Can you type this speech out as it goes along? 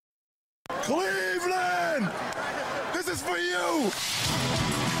Cleveland! This is for you!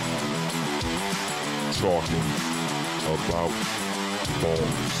 Talking about balls.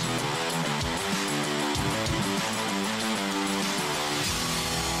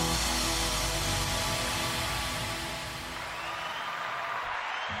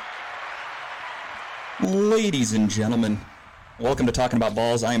 Ladies and gentlemen, welcome to Talking About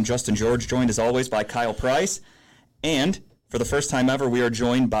Balls. I am Justin George, joined as always by Kyle Price. And for the first time ever, we are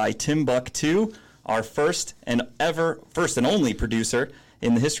joined by Tim Buck 2, our first and only producer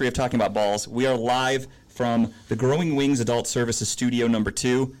in the history of Talking About Balls. We are live from the Growing Wings Adult Services Studio number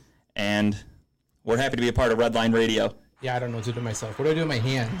 2, and we're happy to be a part of Redline Radio. Yeah, I don't know what to do with myself. What do I do with my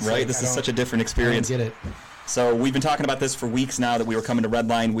hands? Right, this is such a different experience. I don't get it. So we've been talking about this for weeks now that we were coming to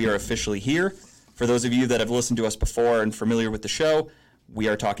Redline. We are officially here. For those of you that have listened to us before and familiar with the show, we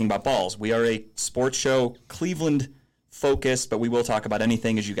are talking about balls. We are a sports show, Cleveland focused, but we will talk about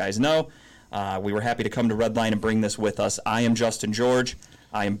anything, as you guys know. We were happy to come to Redline and bring this with us. I am Justin George.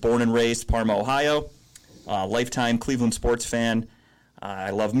 I am born and raised Parma, Ohio. Lifetime Cleveland sports fan. I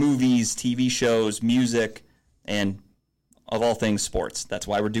love movies, TV shows, music, and of all things sports. That's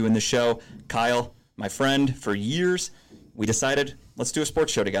why we're doing this show. Kyle, my friend, for years, we decided, let's do a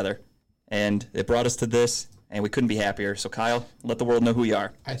sports show together. And it brought us to this, and we couldn't be happier. So, Kyle, let the world know who you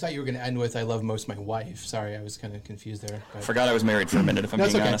are. I thought you were going to end with, I love most my wife. Sorry, I was kind of confused there. I forgot I was married for a minute, if I'm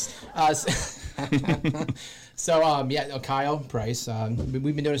being honest. Kyle Price. We've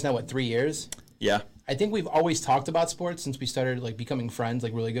been doing this now, 3 years? Yeah. I think we've always talked about sports since we started becoming friends,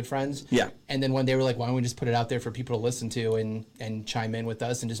 really good friends. Yeah. And then one day we're like, why don't we just put it out there for people to listen to and chime in with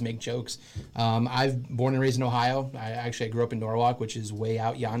us and just make jokes. I've born and raised in Ohio. I grew up in Norwalk, which is way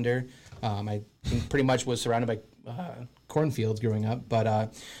out yonder. I pretty much was surrounded by cornfields growing up,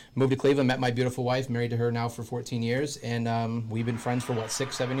 but moved to Cleveland, met my beautiful wife, married to her now for 14 years, and we've been friends for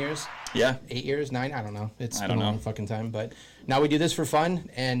 6, 7 years? Yeah. 8 years, 9? I don't know. It's been a long fucking time, but now we do this for fun,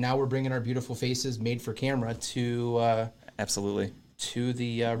 and now we're bringing our beautiful faces made for camera to absolutely to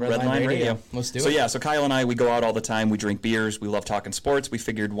the Redline Radio. Let's do it. So Kyle and I, we go out all the time. We drink beers. We love talking sports. We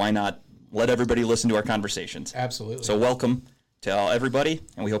figured, why not let everybody listen to our conversations? Absolutely. So welcome to everybody,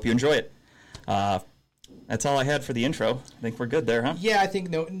 and we hope you enjoy it. That's all I had for the intro. I think we're good there, huh? Yeah, I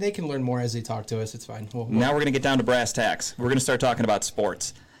think they can learn more as they talk to us. It's fine. Now we're going to get down to brass tacks. We're going to start talking about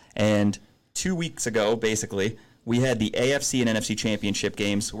sports. And 2 weeks ago, basically, we had the AFC and NFC championship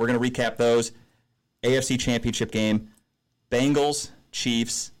games. We're going to recap those. AFC championship game, Bengals,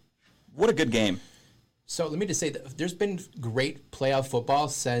 Chiefs. What a good game. So let me just say that there's been great playoff football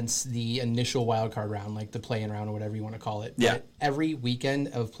since the initial wild card round, the play-in round or whatever you want to call it. Yeah. But every weekend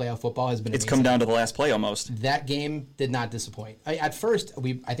of playoff football has been amazing. It's come down to the last play almost. That game did not disappoint. At first,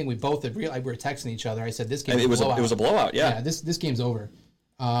 I think we both agreed. We were texting each other. I said, this game was a blowout. It was a blowout, yeah. Yeah, this game's over.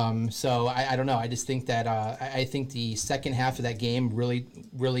 So I don't know. I just think that I think the second half of that game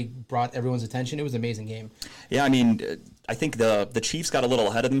really brought everyone's attention. It was an amazing game. Yeah, I mean, I think the Chiefs got a little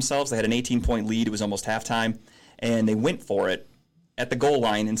ahead of themselves. They had an 18-point lead. It was almost halftime, and they went for it at the goal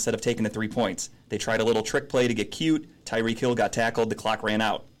line instead of taking the 3 points. They tried a little trick play to get cute. Tyreek Hill got tackled. The clock ran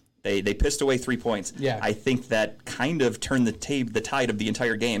out. They pissed away 3 points. Yeah. I think that kind of turned the tide of the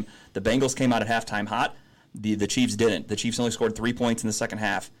entire game. The Bengals came out at halftime hot. The Chiefs didn't. The Chiefs only scored 3 points in the second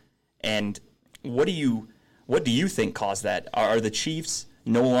half. And what do you think caused that? Are the Chiefs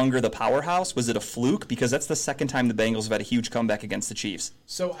no longer the powerhouse? Was it a fluke? Because that's the second time the Bengals have had a huge comeback against the Chiefs.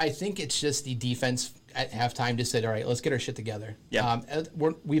 So I think it's just the defense at halftime just said, all right, let's get our shit together. Yeah.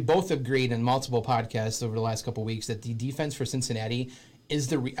 We both agreed in multiple podcasts over the last couple of weeks that the defense for Cincinnati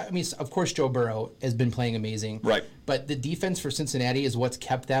is of course, Joe Burrow has been playing amazing. Right. But the defense for Cincinnati is what's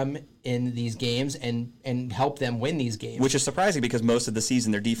kept them in these games and helped them win these games. Which is surprising because most of the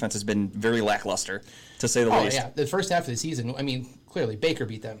season their defense has been very lackluster, to say the least. Oh, yeah. The first half of the season, clearly Baker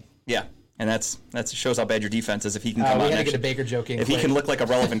beat them. Yeah. And that shows how bad your defense is if he can come out. We We had to get a Baker joke in. If he can look like a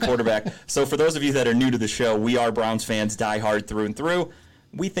relevant quarterback. So for those of you that are new to the show, we are Browns fans, die hard through and through.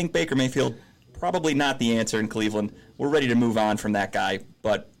 We think Baker Mayfield probably not the answer in Cleveland. We're ready to move on from that guy,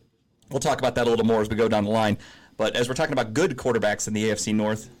 but we'll talk about that a little more as we go down the line. But as we're talking about good quarterbacks in the AFC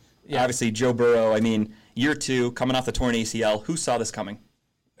North, obviously Joe Burrow, year 2, coming off the torn ACL, who saw this coming?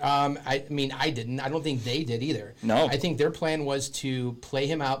 I didn't. I don't think they did either. No. I think their plan was to play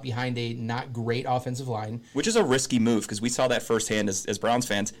him out behind a not great offensive line. Which is a risky move because we saw that firsthand as Browns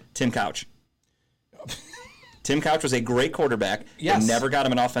fans. Tim Couch. Tim Couch was a great quarterback. Yes. They never got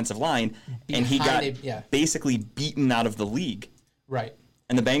him an offensive line, and he got basically beaten out of the league. Right.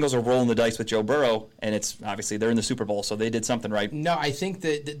 And the Bengals are rolling the dice with Joe Burrow, and it's obviously they're in the Super Bowl, so they did something right. No, I think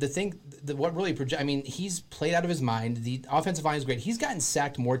the thing what really I mean, he's played out of his mind. The offensive line is great. He's gotten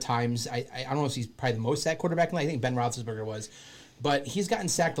sacked more times. I don't know if he's probably the most sacked quarterback in the league. I think Ben Roethlisberger was. But he's gotten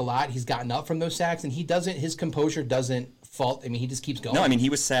sacked a lot. He's gotten up from those sacks, and his composure doesn't fault. I mean, he just keeps going. No, I mean, he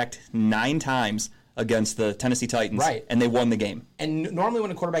was sacked 9 times against the Tennessee Titans, right, and they won the game. And normally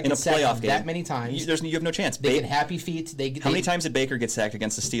when a quarterback gets sacked that many times, you have no chance. They get happy feet. How many times did Baker get sacked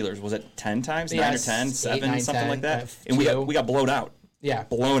against the Steelers? Was it 10 times? 9 or 10? 7? 9, something 10, like that? And we got blown out. Yeah.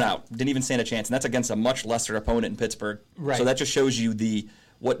 Blown out. Didn't even stand a chance. And that's against a much lesser opponent in Pittsburgh. Right. So that just shows you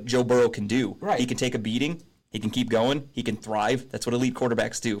what Joe Burrow can do. Right. He can take a beating. He can keep going. He can thrive. That's what elite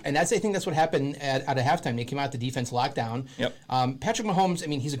quarterbacks do. And I think that's what happened at a halftime. They came out the defense lockdown. Yep. Patrick Mahomes, I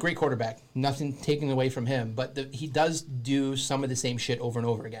mean, he's a great quarterback. Nothing taken away from him. But he does do some of the same shit over and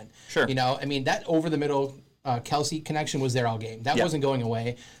over again. Sure. You know, I mean, that over-the-middle Kelsey connection was there all game. That wasn't going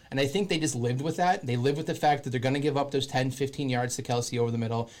away. And I think they just lived with that. They lived with the fact that they're going to give up those 10, 15 yards to Kelsey over the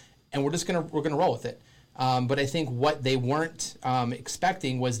middle. And we're going to roll with it. But I think what they weren't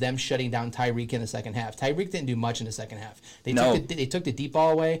expecting was them shutting down Tyreek in the second half. Tyreek didn't do much in the second half. They took the deep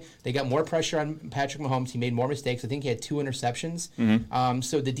ball away. They got more pressure on Patrick Mahomes. He made more mistakes. I think he had 2 interceptions. Mm-hmm.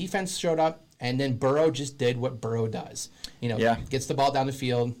 So the defense showed up, and then Burrow just did what Burrow does. Gets the ball down the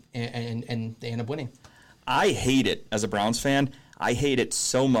field, and they end up winning. I hate it as a Browns fan. I hate it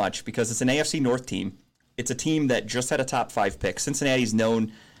so much because it's an AFC North team. It's a team that just had a top 5 pick. Cincinnati's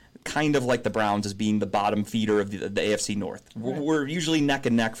known kind of like the Browns as being the bottom feeder of the AFC North. Right. We're usually neck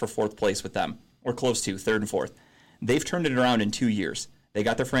and neck for 4th place with them, or close to 3rd and 4th. They've turned it around in 2 years. They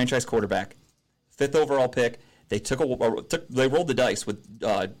got their franchise quarterback, 5th overall pick. They they rolled the dice with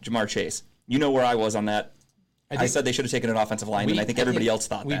Jamar Chase. You know where I was on that. I said they should have taken an offensive lineman. I think everybody else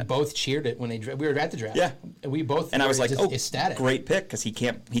thought that. We both cheered it when we were at the draft. Yeah, we both. And I was like, ecstatic. Great pick because he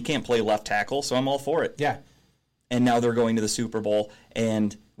can't play left tackle, so I'm all for it. Yeah. And now they're going to the Super Bowl.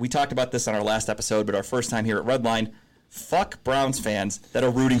 And we talked about this on our last episode, but our first time here at Redline, fuck Browns fans that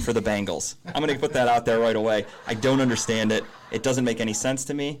are rooting for the Bengals. I'm going to put that out there right away. I don't understand it. It doesn't make any sense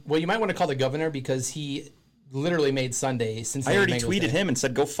to me. Well, you might want to call the governor because he literally made Sunday since I already tweeted him and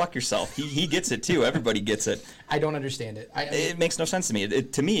said, go fuck yourself. He gets it too. Everybody gets it. I don't understand it. It makes no sense to me.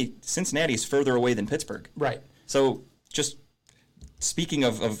 To me, Cincinnati is further away than Pittsburgh. Right. So just speaking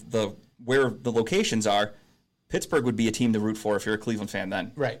of where the locations are, Pittsburgh would be a team to root for if you're a Cleveland fan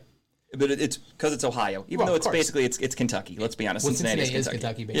then. Right. But it's because it's Ohio. Even though it's basically it's Kentucky. Let's be honest. Well, Cincinnati is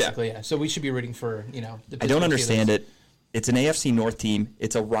Kentucky basically, yeah. So we should be rooting for, the I don't understand it. It's an AFC North team.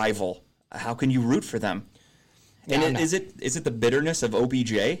 It's a rival. How can you root for them? And is it the bitterness of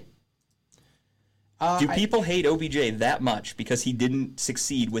OBJ? Do people hate OBJ that much because he didn't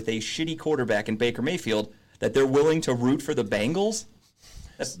succeed with a shitty quarterback in Baker Mayfield that they're willing to root for the Bengals?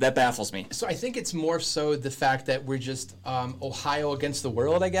 That baffles me. So I think it's more so the fact that we're just Ohio against the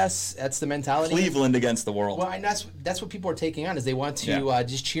world, I guess. That's the mentality. Cleveland against the world. Well, and that's what people are taking on is they want to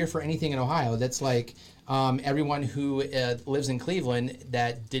just cheer for anything in Ohio. That's like everyone who lives in Cleveland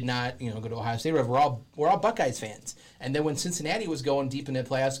that did not go to Ohio State. We're all Buckeyes fans. And then when Cincinnati was going deep in the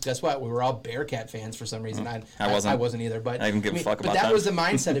playoffs, guess what? We were all Bearcat fans for some reason. I wasn't either. But I didn't give a fuck about that. But that was the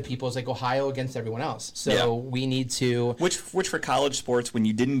mindset of people. It's like Ohio against everyone else. So we need to. Which for college sports, when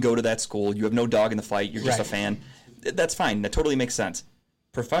you didn't go to that school, you have no dog in the fight. You're just a fan. That's fine. That totally makes sense.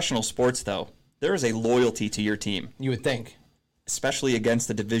 Professional sports, though, there is a loyalty to your team. You would think, especially against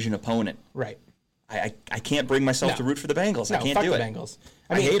the division opponent. Right. I can't bring myself to root for the Bengals. No, I can't fuck do the it. Bengals.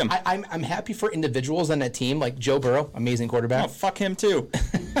 I hate them. I'm happy for individuals on that team, like Joe Burrow, amazing quarterback. Oh, fuck him too.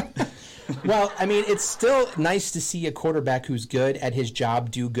 Well, I mean, it's still nice to see a quarterback who's good at his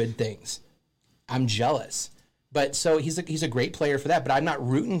job do good things. I'm jealous, but so he's a great player for that. But I'm not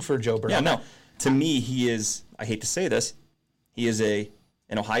rooting for Joe Burrow. Yeah, no. To me, he is. I hate to say this, he is an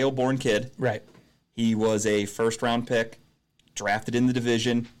Ohio-born kid. Right. He was a first-round pick, drafted in the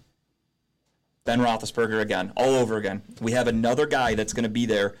division. Ben Roethlisberger again, all over again. We have another guy that's going to be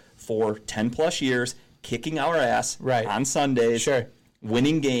there for 10-plus years, kicking our ass on Sundays,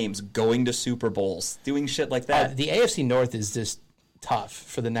 winning games, going to Super Bowls, doing shit like that. The AFC North is just tough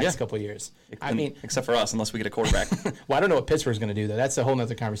for the next couple of years. I mean, except for us, unless we get a quarterback. Well, I don't know what Pittsburgh's going to do, though. That's a whole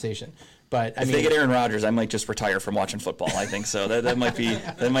other conversation. But if they get Aaron Rodgers, I might just retire from watching football. I think so. That might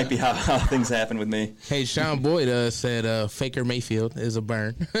be how things happen with me. Hey, Sean Boyd said Faker Mayfield is a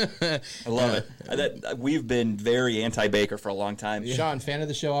burn. I love it. We've been very anti-Baker for a long time. Sean, fan of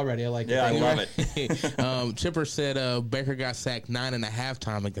the show already. I like it. Yeah, I love it. Chipper said Baker got sacked 9.5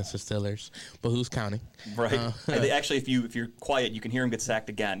 times against the Steelers, but who's counting? Right. Actually, if you're quiet, you can hear him get sacked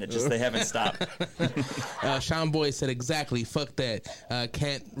again. It's just they haven't stopped. Sean Boyd said exactly. Fuck that.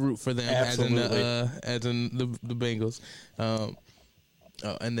 Can't root for them. Absolutely. As in the Bengals.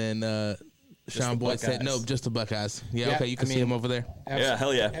 Oh, and then Sean the Boyd said, Buckeyes. "Nope, just the Buckeyes." Yeah, Yeah, okay, you can I see mean- him over there. Yeah,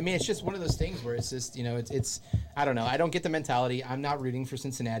 hell yeah. I mean, it's just one of those things where it's just, it's I don't know. I don't get the mentality. I'm not rooting for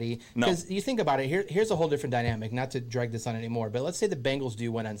Cincinnati. No. Because you think about it, here's a whole different dynamic, not to drag this on anymore, but let's say the Bengals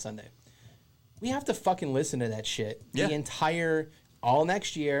do win on Sunday. We have to fucking listen to that shit Yeah. the entire, all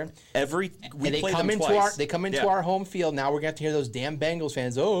next year. We And they play come them into twice. our our home field. Now we're going to have to hear those damn Bengals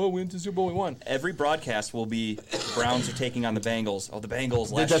fans. Oh, we went to Super Bowl, we won. Every broadcast will be Browns are taking on the Bengals. Oh, the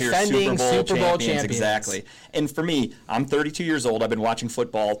Bengals last year defending Super Bowl champions. Exactly. And for me, I'm 32 years old. I've been watching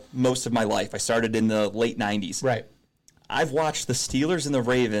football most of my life. I started in the late 90s. Right. I've watched the Steelers and the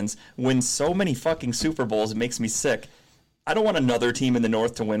Ravens win so many fucking Super Bowls. It makes me sick. I don't want another team in the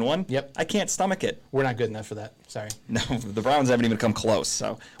North to win one. Yep. I can't stomach it. We're not good enough for that. Sorry. No, the Browns haven't even come close.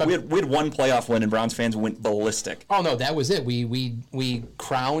 So we had one playoff win, and Browns fans went ballistic. Oh no, that was it. We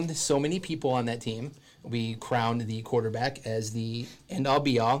crowned so many people on that team. We crowned the quarterback as the end all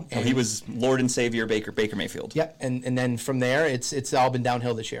be all. And He was Lord and Savior Baker Mayfield. Yep, and then from there, it's all been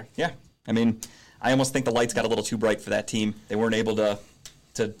downhill this year. Yeah. I mean, I almost think the lights got a little too bright for that team. They weren't able to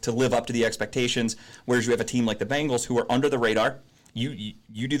live up to the expectations, whereas you have a team like the Bengals who are under the radar. You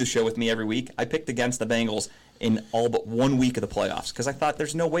do the show with me every week. I picked against the Bengals in all but 1 week of the playoffs because I thought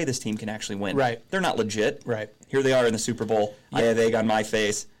there's no way this team can actually win. Right. They're not legit. Right. Here they are in the Super Bowl. I have egg on my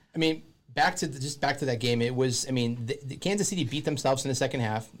face. I mean, back to that game. It was. I mean, the Kansas City beat themselves in the second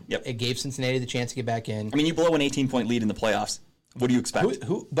half. Yep. It gave Cincinnati the chance to get back in. I mean, you blow an 18-point lead in the playoffs. What do you expect?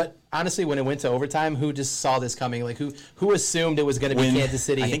 But honestly, when it went to overtime, who just saw this coming? Like who assumed it was going to be Kansas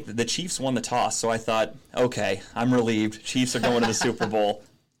City? I think the Chiefs won the toss, so I thought, okay, I'm relieved. Chiefs are going to the Super Bowl.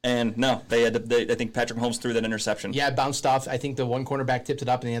 And no, I think Patrick Mahomes threw that interception. Yeah, it bounced off. I think the one cornerback tipped it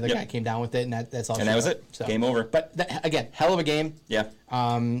up, and the other Yep. guy came down with it, and that's all. And that was it. Game over. But again, hell of a game. Yeah.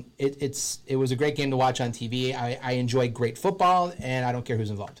 It was a great game to watch on TV. I enjoy great football, and I don't care who's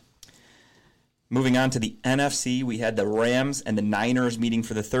involved. Moving on to the NFC, we had the Rams and the Niners meeting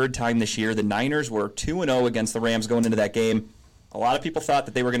for the third time this year. The Niners were 2-0 against the Rams going into that game. A lot of people thought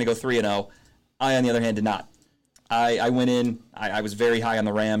that they were going to go 3-0. I, on the other hand, did not. I went in, I was very high on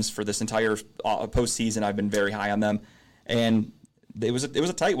the Rams for this entire postseason. I've been very high on them. And it was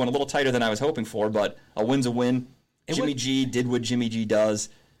a tight one, a little tighter than I was hoping for, but a win's a win. Jimmy G did what Jimmy G does.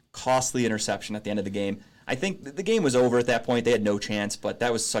 Costly interception at the end of the game. I think the game was over at that point. They had no chance, but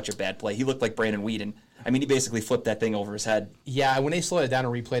that was such a bad play. He looked like Brandon Weeden. I mean, he basically flipped that thing over his head. Yeah, when they slowed it down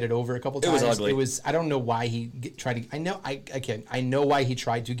and replayed it over a couple times, It was ugly. I don't know why he tried to. I know why he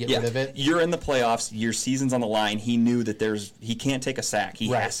tried to get rid of it. You're in the playoffs. Your season's on the line. He knew that he can't take a sack.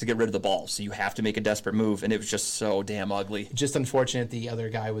 He Right. has to get rid of the ball. So you have to make a desperate move, and it was just so damn ugly. Just unfortunate the other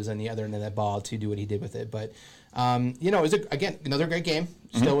guy was on the other end of that ball to do what he did with it. But it was again another great game.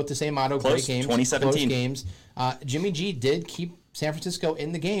 Still with the same motto, Close, great games, 2017. close games. Jimmy G did keep San Francisco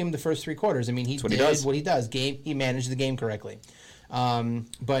in the game the first three quarters. I mean, he what did he does. what he does. He managed the game correctly.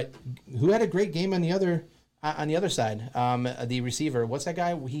 But who had a great game on the other side? The receiver. What's that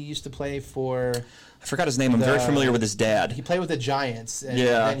guy? He used to play for. I forgot his name. I'm very familiar with his dad. He played with the Giants. And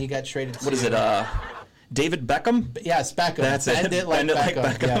Yeah. then he got traded. What is it? David Beckham? Yeah, it's Beckham. That's it. Bend it like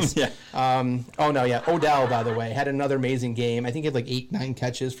Beckham. Yeah. Yes. Odell, by the way, had another amazing game. I think he had like 8-9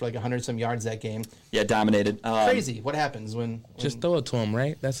 catches for like 100-some yards that game. Yeah, dominated. Crazy. What happens when Just throw it to him,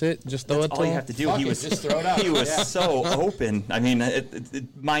 right? That's it. Just throw it to all you him. have to do. Fuck He it, was just throw it up. He was Yeah. so open. I mean,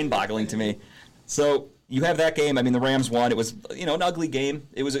 it mind-boggling to me. So you have that game. I mean, the Rams won. It was an ugly game.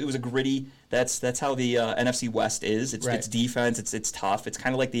 It was a gritty. That's how the NFC West is. It's Right. it's defense. It's tough. It's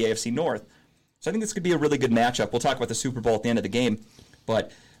kind of like the AFC North. So I think this could be a really good matchup. We'll talk about the Super Bowl at the end of the game,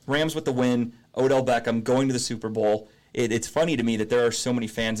 but Rams with the win. Odell Beckham going to the Super Bowl. It's funny to me that there are so many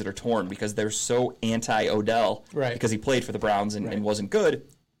fans that are torn because they're so anti-Odell Right. because he played for the Browns and wasn't good,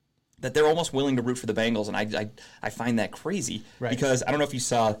 that they're almost willing to root for the Bengals, and I find that crazy. Right. Because I don't know if you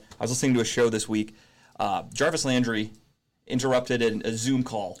saw, I was listening to a show this week, Jarvis Landry interrupted a Zoom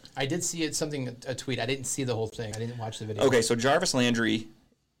call. I did see it, a tweet. I didn't see the whole thing. I didn't watch the video. Okay, so Jarvis Landry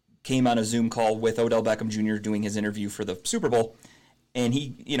came on a Zoom call with Odell Beckham Jr. doing his interview for the Super Bowl, and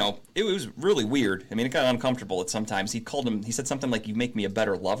he, it was really weird. I mean, it got uncomfortable at sometimes. He said something like, "You make me a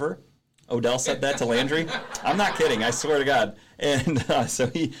better lover." Odell said that to Landry. I'm not kidding. I swear to God. And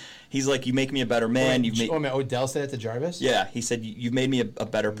so he's like, "You make me a better man." Odell said it to Jarvis? Yeah, he said, "You've made me a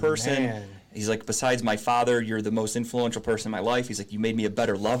better person." Man. He's like, "Besides my father, you're the most influential person in my life." He's like, "You made me a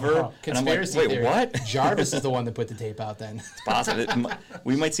better lover." Oh, and I'm like, conspiracy "Wait, theory. what?" Jarvis is the one that put the tape out then. Possible.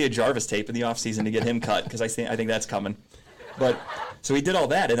 We might see a Jarvis tape in the offseason to get him cut because I think that's coming. But so he did all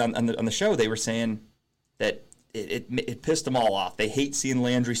that, and on the show they were saying that it pissed them all off. They hate seeing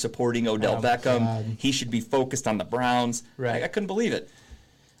Landry supporting Odell Beckham. God. He should be focused on the Browns. Right. I couldn't believe it.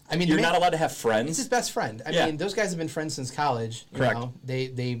 I mean, You're the man- not allowed to have It's friends. his best friend. I Yeah. mean, those guys have been friends since college. You Correct. know?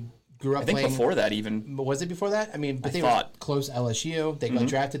 They grew up I think playing. before that even. But was it before that? I mean, but they were thought. close LSU. They got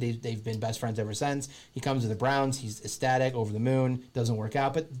drafted. They've been best friends ever since. He comes to the Browns. He's ecstatic, over the moon. Doesn't work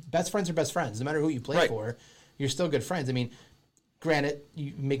out. But best friends are best friends. No matter who you play Right. for, you're still good friends. I mean, granted,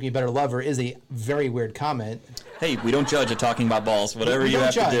 you make me a better lover is a very weird comment. Hey, we don't judge at talking about balls. Whatever We you don't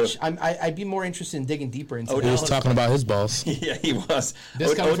have judge. to do. I'd be more interested in digging deeper into Odell He that. was talking about his balls. Yeah, he was.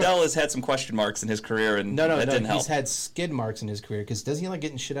 This comes from- Odell has had some question marks in his career, and No, that didn't help. he's had skid marks in his career because doesn't he like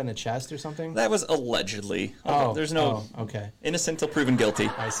getting shit on the chest or something? That was allegedly. Oh, There's no okay. innocent till proven guilty.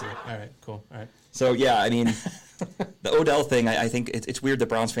 I see. All right, cool. All right. So yeah, I mean, the Odell thing. I think it's weird that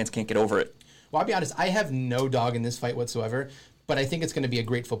Browns fans can't get over it. Well, I'll be honest. I have no dog in this fight whatsoever, but I think it's going to be a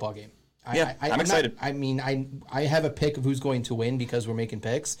great football game. Yeah, I'm excited. I mean, I have a pick of who's going to win because we're making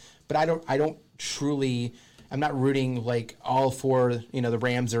picks, but I don't truly. I'm not rooting like all for the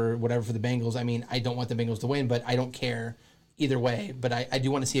Rams or whatever for the Bengals. I mean, I don't want the Bengals to win, but I don't care either way. But I do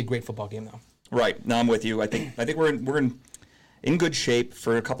want to see a great football game though. Right. No, I'm with you. I think we're in good shape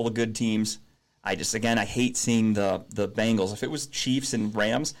for a couple of good teams. I hate seeing the Bengals. If it was Chiefs and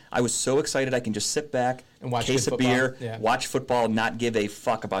Rams, I was so excited I can just sit back And watch case good a beer, football. Yeah. watch football, and not give a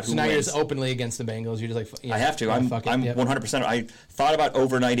fuck about So who now you're wins. just openly against the Bengals. You're just like, yeah, I have to. yeah, I'm fuck it. I'm Yep. 100%. I thought about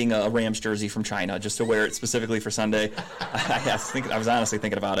overnighting a Rams jersey from China just to wear it specifically for Sunday. I was honestly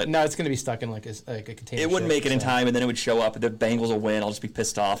thinking about it. No, it's going to be stuck in like a container. It wouldn't ship, make it in so. time, and then it would show up. The Bengals will win. I'll just be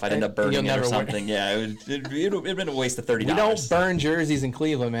pissed off. I'd end up burning you'll it or never wear- something. Yeah, it'd have been a waste of $30. We don't burn jerseys in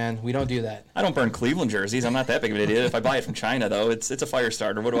Cleveland, man. We don't do that. I don't burn Cleveland jerseys. I'm not that big of an idiot. If I buy it from China, though, it's a fire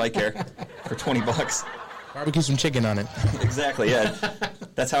starter. What do I care? For $20. Barbecue some chicken on it. Exactly. Yeah.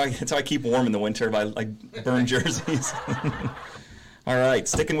 That's how I keep warm in the winter by burn jerseys. All right,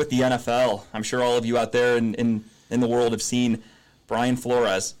 sticking with the NFL. I'm sure all of you out there in the world have seen Brian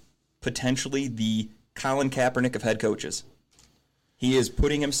Flores, potentially the Colin Kaepernick of head coaches. He is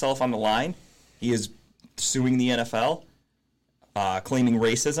putting himself on the line. He is suing the NFL, claiming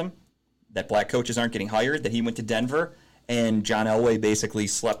racism, that black coaches aren't getting hired, that he went to Denver, and John Elway basically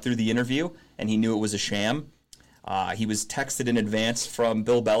slept through the interview, and he knew it was a sham. He was texted in advance from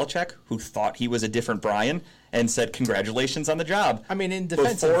Bill Belichick, who thought he was a different Brian, and said, congratulations on the job. I mean, in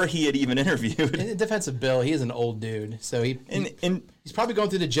defense before of- he had even interviewed. In defense of Bill, he is an old dude, so he's probably going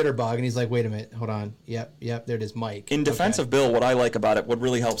through the jitterbug, and he's like, "Wait a minute, hold on, yep, there it is, Mike." In defense Okay. of Bill, what I like about it, what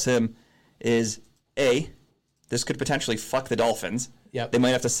really helps him, is this could potentially fuck the Dolphins. Yep. They might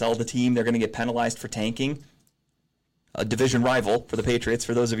have to sell the team. They're going to get penalized for tanking. A division rival for the Patriots,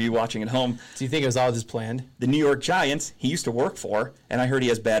 for those of you watching at home. So you think it was all just planned? The New York Giants, he used to work for, and I heard he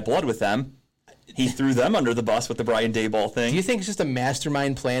has bad blood with them. He threw them under the bus with the Brian Daboll thing. Do you think it's just a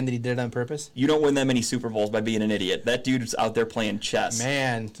mastermind plan that he did it on purpose? You don't win that many Super Bowls by being an idiot. That dude's out there playing chess.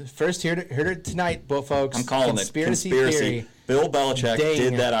 Man, first heard it tonight, folks. I'm calling Conspiracy it conspiracy. theory. Bill Belichick Dang.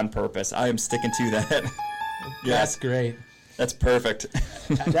 did that on purpose. I am sticking to that. That's Yes, great. that's perfect.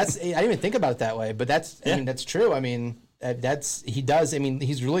 I didn't even think about it that way, but that's Yeah. I mean that's true. I mean he does. I mean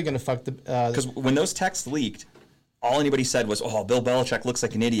he's really going to fuck the. Because when those texts leaked, all anybody said was, "Oh, Bill Belichick looks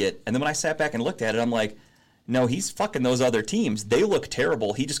like an idiot." And then when I sat back and looked at it, I'm like, "No, he's fucking those other teams. They look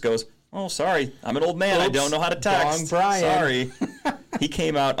terrible." He just goes, "Oh, sorry, I'm an old man. I Oops, don't know how to text. wrong Brian." Sorry." He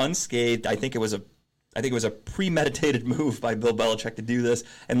came out unscathed. I think it was a premeditated move by Bill Belichick to do this,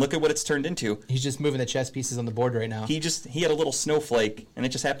 and look at what it's turned into. He's just moving the chess pieces on the board right now. He had a little snowflake, and it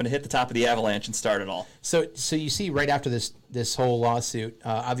just happened to hit the top of the avalanche and start it all. So you see, right after this whole lawsuit,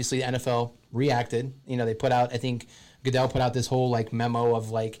 obviously the NFL reacted. They put out, I think Goodell put out this whole memo of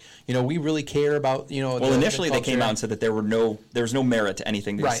we really care about Well, initially they came out and said that there was no merit to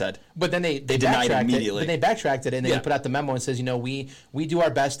anything they right. said. But then they denied it backtracked immediately. But they backtracked it and then Yeah. they put out the memo and says, we do our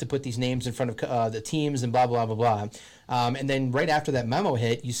best to put these names in front of the teams and blah blah blah blah. And then right after that memo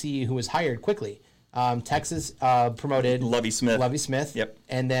hit, you see who was hired quickly. Texas promoted Lovie Smith. Lovie Smith. Yep.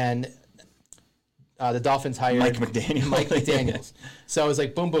 And then the Dolphins hired Mike McDaniel. Mike McDaniels. So it was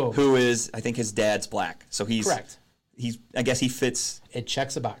like boom boom. Who is, I think his dad's black. So Correct. I guess he fits, It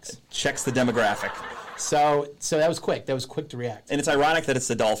checks a box. checks the demographic. So that was quick. That was quick to react. And it's ironic that it's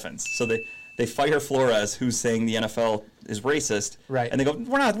the Dolphins. So they fire Flores, who's saying the NFL is racist. Right. And they go,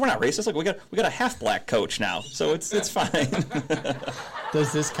 we're not racist. Look, we got a half black coach now. So it's fine.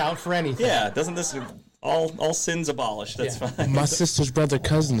 Does this count for anything? Yeah, doesn't this all sins abolished? That's Yeah. fine. My sister's brother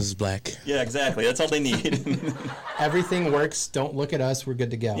cousin is black. Yeah, exactly. That's all they need. Everything works. Don't look at us. We're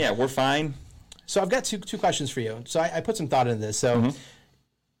good to go. Yeah, we're fine. So I've got two questions for you. So I put some thought into this. So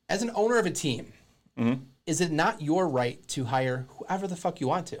as an owner of a team, is it not your right to hire whoever the fuck you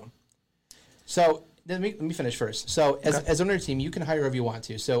want to? So let me finish first. So as owner of a team, you can hire whoever you want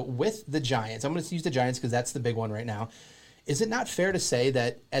to. So with the Giants, I'm going to use the Giants because that's the big one right now. Is it not fair to say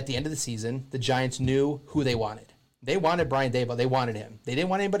that at the end of the season, the Giants knew who they wanted? They wanted Brian Daboll. They wanted him. They didn't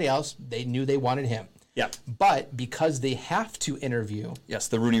want anybody else. They knew they wanted him. Yeah. But because they have to interview. Yes,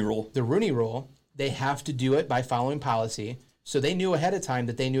 the Rooney Rule. The Rooney Rule, they have to do it by following policy. So they knew ahead of time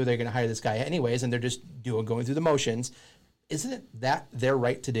that they knew they're going to hire this guy anyways, and they're just going through the motions. Isn't it that their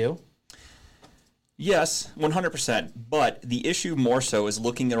right to do? Yes, 100%. But the issue more so is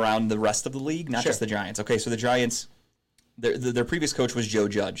looking around the rest of the league, not just the Giants. Okay, so the Giants, their previous coach was Joe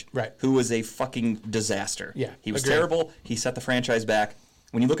Judge, right? Who was a fucking disaster. Yeah, he was terrible. He set the franchise back.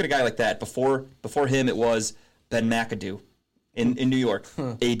 When you look at a guy like that, before him it was Ben McAdoo in New York,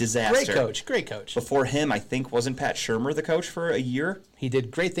 a disaster. Great coach. Before him, I think, wasn't Pat Shurmur the coach for a year? He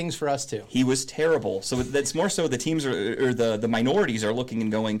did great things for us too. He was terrible. So that's more so the teams or the minorities are looking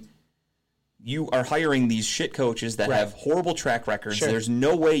and going, you are hiring these shit coaches that have horrible track records. Sure. There's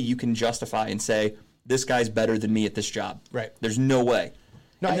no way you can justify and say, this guy's better than me at this job. Right. There's no way.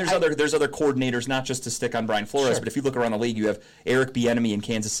 No, and there's other coordinators, not just to stick on Brian Flores, but if you look around the league, you have Eric Bieniemy in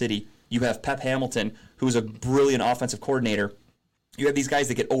Kansas City. You have Pep Hamilton, who's a brilliant offensive coordinator. You have these guys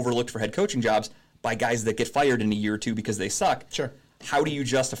that get overlooked for head coaching jobs by guys that get fired in a year or two because they suck. Sure. How do you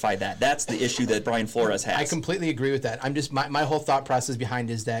justify that? That's the issue that Brian Flores has. I completely agree with that. I'm just my whole thought process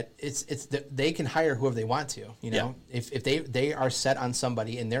behind is that they can hire whoever they want to. You know, if they are set on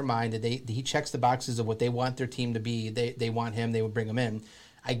somebody in their mind that he checks the boxes of what they want their team to be, they want him, they would bring him in.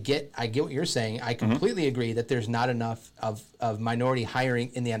 I get what you're saying. I completely agree that there's not enough of minority hiring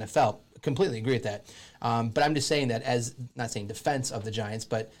in the NFL. Completely agree with that. But I'm just saying that as, not saying defense of the Giants,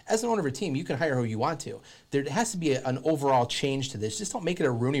 but as an owner of a team, you can hire who you want to. There has to be an overall change to this. Just don't make it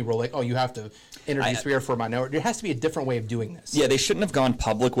a Rooney Rule, like, oh, you have to interview 3 or 4 minorities. There has to be a different way of doing this. Yeah, they shouldn't have gone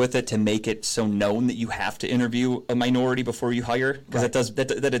public with it to make it so known that you have to interview a minority before you hire, because it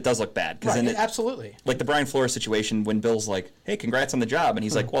does look bad. Right, absolutely. Like the Brian Flores situation when Bill's like, hey, congrats on the job. And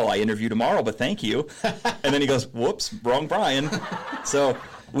he's like, well, I interview tomorrow, but thank you. And then he goes, whoops, wrong Brian. So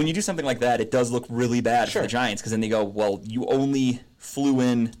when you do something like that, it does look really bad for the Giants, because then they go, well, you only flew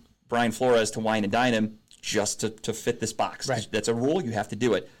in Brian Flores to wine and dine him just to fit this box. Right. That's a rule. You have to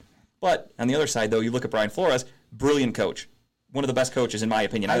do it. But on the other side, though, you look at Brian Flores, brilliant coach. One of the best coaches, in my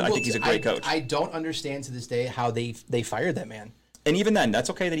opinion. I think he's a great coach. I don't understand to this day how they fired that man. And even then, that's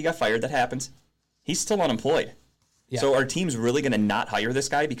okay that he got fired. That happens. He's still unemployed. Yeah. So are teams really going to not hire this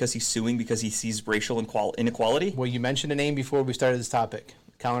guy because he's suing because he sees racial inequality? Well, you mentioned a name before we started this topic.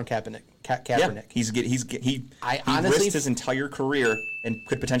 Colin Kaepernick. Yeah, he honestly risked his entire career and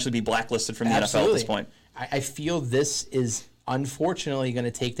could potentially be blacklisted from the NFL at this point. I feel this is unfortunately going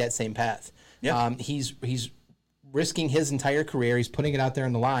to take that same path. Yeah. He's risking his entire career. He's putting it out there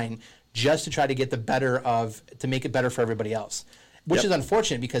on the line just to try to get to make it better for everybody else. Which is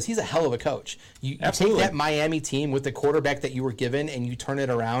unfortunate because he's a hell of a coach. You take that Miami team with the quarterback that you were given and you turn it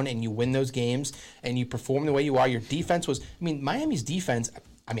around and you win those games and you perform the way you are. Your defense was, Miami's defense,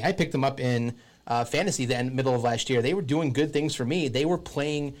 I picked them up in fantasy the middle of last year. They were doing good things for me. They were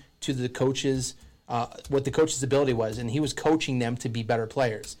playing to the coach's, what the coach's ability was, and he was coaching them to be better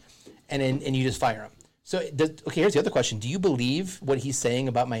players. And you just fire him. So, here's the other question. Do you believe what he's saying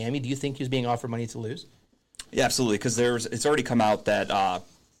about Miami? Do you think he was being offered money to lose? Yeah, absolutely, because it's already come out that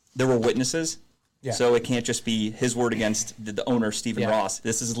there were witnesses, so it can't just be his word against the owner, Stephen Ross.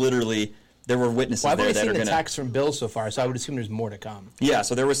 This is literally, there were witnesses there that are going to... I've only seen the text from Bill so far, so I would assume there's more to come. Yeah,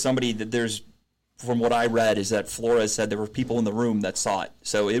 so there was somebody from what I read, is that Flores said there were people in the room that saw it,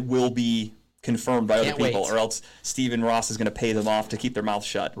 so it will be confirmed by other people, or else Stephen Ross is going to pay them off to keep their mouth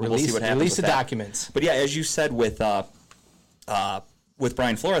shut. We'll see what happens Release the that. documents. But yeah, as you said with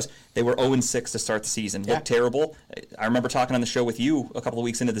Brian Flores, they were 0-6 to start the season. Looked terrible. I remember talking on the show with you a couple of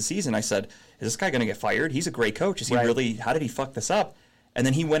weeks into the season. I said, is this guy going to get fired? He's a great coach. Is he really, how did he fuck this up? And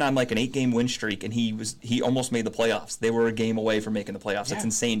then he went on like an 8-game win streak, and he almost made the playoffs. They were a game away from making the playoffs. It's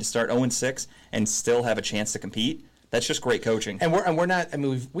insane to start 0-6 and still have a chance to compete. That's just great coaching. And we're not.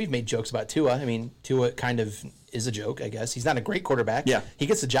 We've made jokes about Tua. Tua kind of is a joke, I guess. He's not a great quarterback. Yeah, he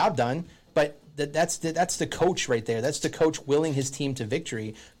gets the job done, but that's the coach right there. That's the coach willing his team to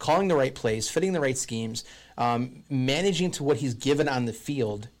victory, calling the right plays, fitting the right schemes, managing to what he's given on the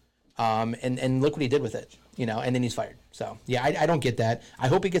field, and look what he did with it. And then he's fired. So yeah, I don't get that. I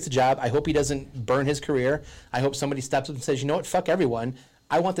hope he gets a job. I hope he doesn't burn his career. I hope somebody steps up and says, you know what, fuck everyone.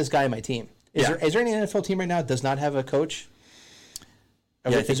 I want this guy on my team. Is there any NFL team right now that does not have a coach?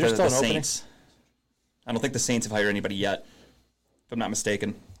 I think the Saints. I don't think the Saints have hired anybody yet, if I'm not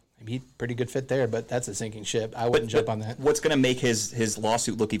mistaken. He's a pretty good fit there, but that's a sinking ship. I wouldn't jump on that. What's going to make his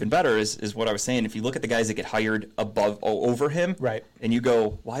lawsuit look even better is what I was saying. If you look at the guys that get hired over him, right, and you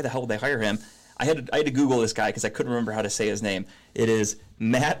go, why the hell would they hire him? I had to Google this guy because I couldn't remember how to say his name. It is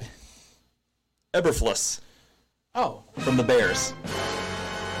Matt Eberflus. Oh, from the Bears.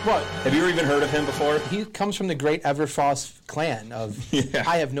 What? Have you even heard of him before? He comes from the great Everfoss clan of. Yeah.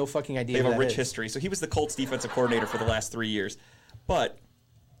 I have no fucking idea. They have a rich history. So he was the Colts defensive coordinator for the last 3 years, but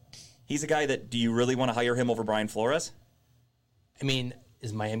he's a guy that. Do you really want to hire him over Brian Flores? I mean,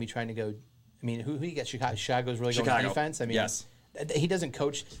 is Miami trying to go? I mean, who you got? Chicago's really going defense. I mean, yes. He doesn't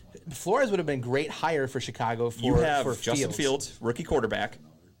coach. Flores would have been a great hire for Chicago. You have Justin Fields, rookie quarterback,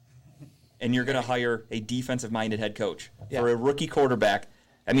 and you're going to hire a defensive-minded head coach for a rookie quarterback.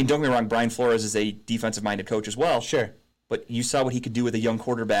 I mean, don't get me wrong, Brian Flores is a defensive-minded coach as well. Sure. But you saw what he could do with a young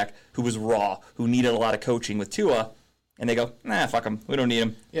quarterback who was raw, who needed a lot of coaching with Tua, and they go, nah, fuck him. We don't need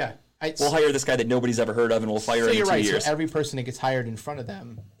him. Yeah. We'll hire this guy that nobody's ever heard of, and we'll fire him in 2 years. So every person that gets hired in front of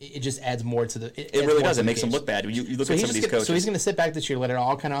them, it just adds more to the. It really does. It makes them look bad. You look at some of these coaches. So he's going to sit back this year, let it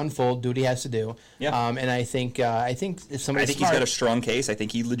all kind of unfold, do what he has to do. Yeah. And I think if somebody. I think he's got a strong case. I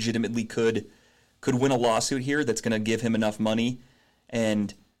think he legitimately could win a lawsuit here that's going to give him enough money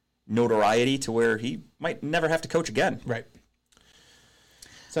and notoriety to where he might never have to coach again. Right.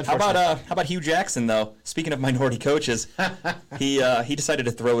 How about Hugh Jackson, though? Speaking of minority coaches, he decided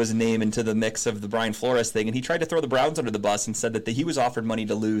to throw his name into the mix of the Brian Flores thing, and he tried to throw the Browns under the bus and said that he was offered money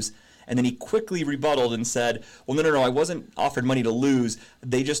to lose. And then he quickly rebutted and said, well, no, I wasn't offered money to lose.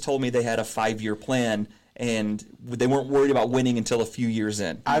 They just told me they had a 5-year plan, and they weren't worried about winning until a few years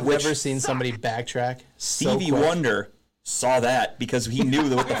in. I've never seen somebody backtrack Stevie Wonder saw that because he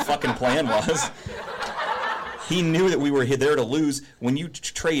knew what the fucking plan was. He knew that we were there to lose. When you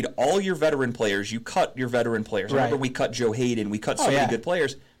trade all your veteran players, you cut your veteran players. Right. Remember, we cut Joe Hayden. We cut so many good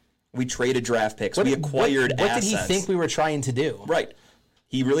players. We traded draft picks. We acquired assets. What did he think we were trying to do? Right.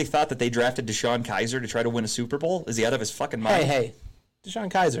 He really thought that they drafted DeShone Kizer to try to win a Super Bowl? Is he out of his fucking mind? Hey.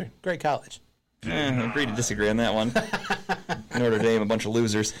 DeShone Kizer, great college. I agree to disagree on that one. Notre Dame, a bunch of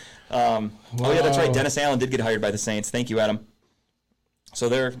losers. Oh, yeah, that's right. Dennis Allen did get hired by the Saints. Thank you, Adam. So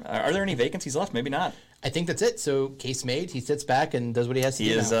are there any vacancies left? Maybe not. I think that's it. So case made. He sits back and does what he has to do.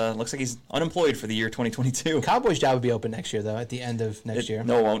 He is. Looks like he's unemployed for the year 2022. Cowboys' job will be open next year, though. At the end of next year.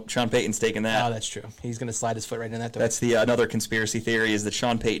 No, it won't. Sean Payton's taking that. Oh, that's true. He's going to slide his foot right in that door. That's the another conspiracy theory is that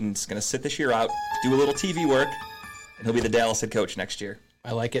Sean Payton's going to sit this year out, do a little TV work, and he'll be the Dallas head coach next year.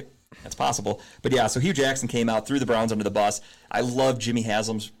 I like it. That's possible. But yeah, so Hugh Jackson came out, threw the Browns under the bus. I love Jimmy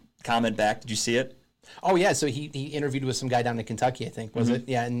Haslam's comment back. Did you see it? Oh, yeah. So he interviewed with some guy down in Kentucky, I think, was it?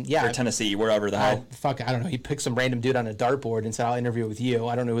 Yeah. Or Tennessee, wherever the hell. Fuck, I don't know. He picked some random dude on a dartboard and said, I'll interview with you.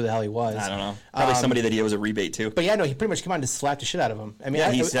 I don't know who the hell he was. I don't know. Probably somebody that he owes a rebate to. But yeah, no, he pretty much came on to slap the shit out of him. I mean,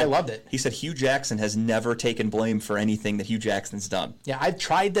 I loved it. He said Hugh Jackson has never taken blame for anything that Hugh Jackson's done. Yeah, I've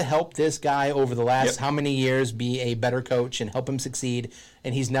tried to help this guy over the last how many years be a better coach and help him succeed,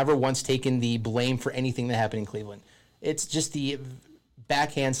 and he's never once taken the blame for anything that happened in Cleveland. It's just the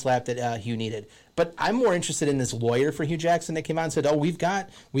backhand slap that Hugh needed. But I'm more interested in this lawyer for Hugh Jackson that came out and said, "Oh, we've got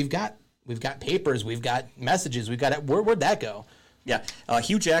papers, we've got messages, we've got it." Where'd that go? Yeah,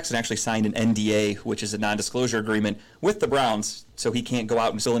 Hugh Jackson actually signed an NDA, which is a non-disclosure agreement, with the Browns, so he can't go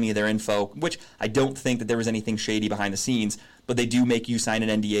out and steal any of their info. Which I don't think that there was anything shady behind the scenes, but they do make you sign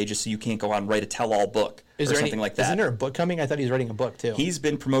an NDA just so you can't go out and write a tell-all book or something like that. Isn't there a book coming? I thought he was writing a book too. He's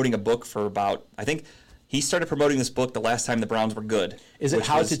been promoting a book for about, I think. He started promoting this book the last time the Browns were good. Is it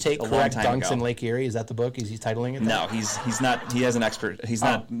How to Take Correct Dunks in Lake Erie? Is that the book? Is he titling it? No, he's not. He has an expert. He's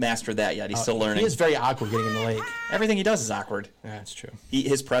not mastered that yet. He's still learning. He is very awkward getting in the lake. Everything he does is awkward. Yeah, that's true.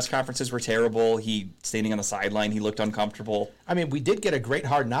 His press conferences were terrible. He standing on the sideline. He looked uncomfortable. I mean, we did get a great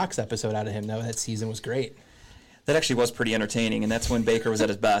Hard Knocks episode out of him, though. That season was great. That actually was pretty entertaining, and that's when Baker was at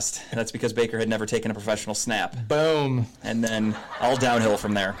his best. That's because Baker had never taken a professional snap. Boom. And then all downhill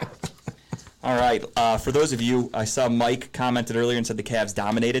from there. All right. For those of you, I saw Mike commented earlier and said the Cavs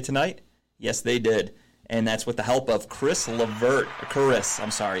dominated tonight. Yes, they did. And that's with the help of Caris LeVert. Caris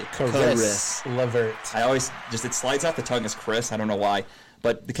LeVert. I always it slides off the tongue as Chris. I don't know why.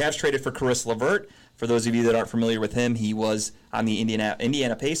 But the Cavs traded for Caris LeVert. For those of you that aren't familiar with him, he was on the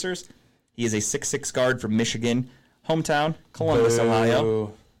Indiana Pacers. He is a 6'6" guard from Michigan, hometown, Columbus,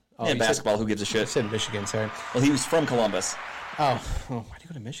 Ohio. And basketball, who gives a shit? I said Michigan, sorry. Well, he was from Columbus. Oh, why do you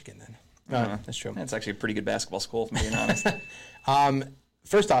go to Michigan then? That's true. That's actually a pretty good basketball school, if I'm being honest.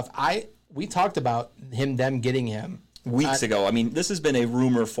 First off, we talked about them getting him weeks ago. I mean, this has been a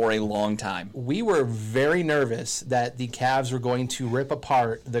rumor for a long time. We were very nervous that the Cavs were going to rip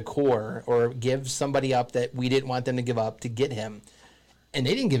apart the core or give somebody up that we didn't want them to give up to get him. And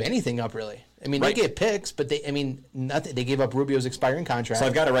they didn't give anything up, really. I mean, Right. they gave picks, but nothing. They gave up Rubio's expiring contract. So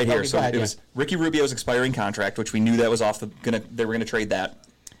I've got it right here. Okay, So go ahead, it was Ricky Rubio's expiring contract, which we knew that was they were gonna trade that.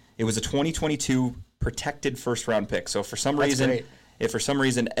 It was a 2022 protected first round pick. So for some reason, great. if for some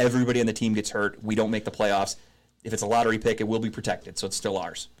reason everybody on the team gets hurt, we don't make the playoffs. If it's a lottery pick, it will be protected, so it's still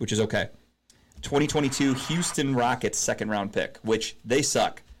ours, which is okay. 2022 Houston Rockets second round pick, which they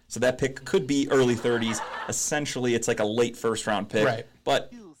suck. So that pick could be early 30s. Essentially, it's like a late first round pick. Right.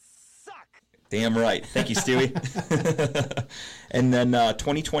 But damn right. Thank you, Stewie. And then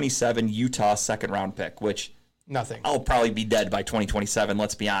 2027 Utah second round pick, which Nothing. I'll probably be dead by 2027,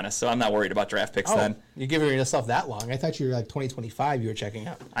 let's be honest. So I'm not worried about draft picks then. You're giving yourself that long. I thought you were like 2025 you were checking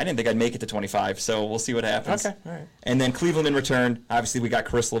out. I didn't think I'd make it to 25, so we'll see what happens. Okay, all right. And then Cleveland in return, obviously we got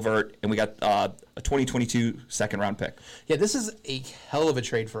Chris LeVert, and we got a 2022 second round pick. Yeah, this is a hell of a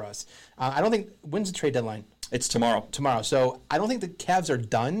trade for us. I don't think, when's the trade deadline? It's tomorrow. Tomorrow. So I don't think the Cavs are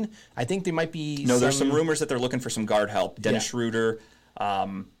done. I think they might be. No, there's some rumors that they're looking for some guard help. Dennis Yeah. Schroeder.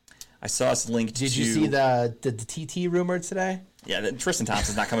 I saw us linked to. Did you see the TT rumor today? Yeah, Tristan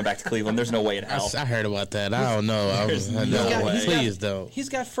Thompson's not coming back to Cleveland. There's no way in hell. I heard about that. I don't know. There's no no way. way. Please don't. He's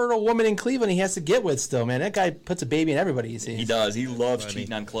got fertile woman in Cleveland he has to get with still, man. That guy puts a baby in everybody he sees. He does. He loves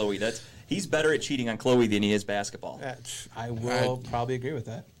cheating on Chloe. He's better at cheating on Chloe than he is basketball, I will probably agree with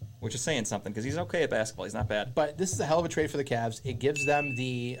that. which is saying something because he's okay at basketball. He's not bad. But this is a hell of a trade for the Cavs. It gives them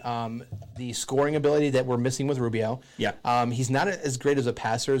the scoring ability that we're missing with Rubio. Yeah. He's not as great as a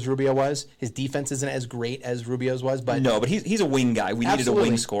passer as Rubio was. His defense isn't as great as Rubio's was. But No, but he's a wing guy. We needed a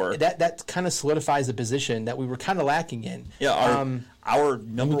wing scorer. That kind of solidifies the position that we were kind of lacking in. Yeah, our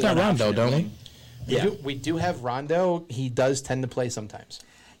number We got one Rondo, option don't in we? wing. Yeah. We do have Rondo. He does tend to play sometimes.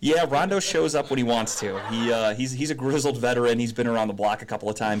 Yeah, Rondo shows up when he wants to. He's a grizzled veteran. He's been around the block a couple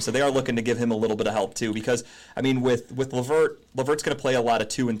of times, so they are looking to give him a little bit of help too. Because I mean, with LeVert's going to play a lot of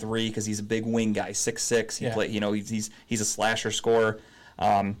 2 and 3 because he's a big wing guy, 6'6". He Yeah. play, he's a slasher scorer.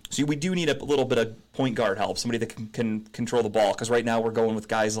 So we do need a little bit of point guard help, somebody that can control the ball. Because right now we're going with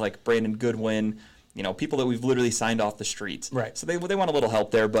guys like Brandon Goodwin, people that we've literally signed off the streets. Right. So they want a little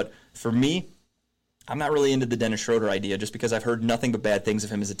help there. But for me, I'm not really into the Dennis Schroeder idea just because I've heard nothing but bad things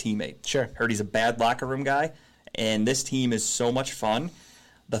of him as a teammate. Sure. Heard he's a bad locker room guy, and this team is so much fun.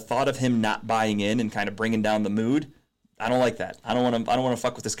 The thought of him not buying in and kind of bringing down the mood, I don't like that. I don't want to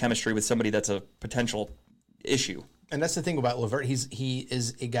fuck with this chemistry with somebody that's a potential issue. And that's the thing about LeVert. He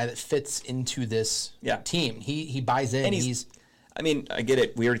is a guy that fits into this team. He buys in. And I get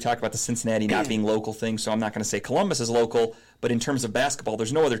it. We already talked about the Cincinnati not being local thing, so I'm not going to say Columbus is local. But in terms of basketball,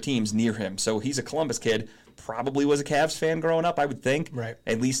 there's no other teams near him. So he's a Columbus kid. Probably was a Cavs fan growing up, I would think. Right.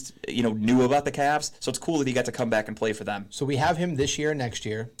 At least, knew about the Cavs. So it's cool that he got to come back and play for them. So we have him this year and next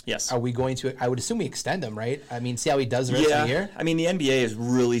year. Yes. Are we going to? I would assume we extend him, right? I mean, see how he does the rest of the year. I mean, the NBA is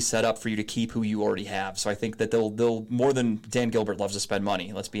really set up for you to keep who you already have. So I think that they'll more than Dan Gilbert loves to spend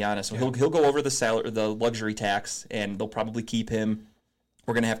money. Let's be honest. He'll go over the luxury tax, and they'll probably keep him.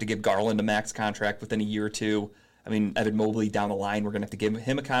 We're going to have to give Garland a max contract within a year or two. I mean, Evan Mobley down the line, we're going to have to give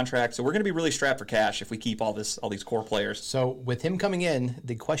him a contract. So we're going to be really strapped for cash if we keep all these core players. So with him coming in,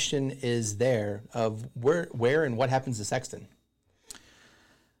 the question is there of where and what happens to Sexton?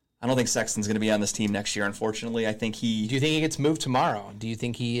 I don't think Sexton's going to be on this team next year, unfortunately. I think Do you think he gets moved tomorrow? Do you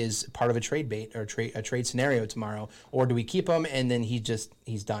think he is part of a trade bait or a trade scenario tomorrow? Or do we keep him and then he's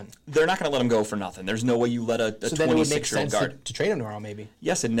done? they're not going to let him go for nothing. There's no way you let a So then it would make 26-year-old sense guard. to trade him tomorrow maybe.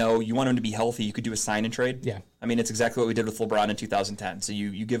 Yes and no. You want him to be healthy. You could do a sign and trade. Yeah. I mean, it's exactly what we did with LeBron in 2010. So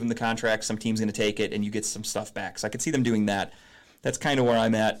you give him the contract, some team's going to take it, and you get some stuff back. So I could see them doing that. That's kind of where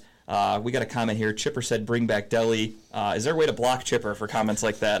I'm at. We got a comment here. Chipper said, bring back Deli. Is there a way to block Chipper for comments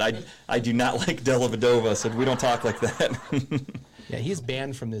like that? I do not like Dellavedova, so we don't talk like that. Yeah, he's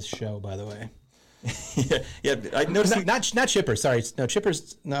banned from this show, by the way. yeah, I noticed. Not Chipper. Sorry, no,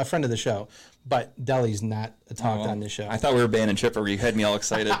 Chipper's a friend of the show, but Deli's not talked on this show. I thought we were banning Chipper. You had me all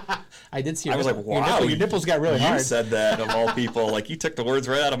excited. I did see. I was like, wow, your nipples got really you hard. said that of all people. Like, you took the words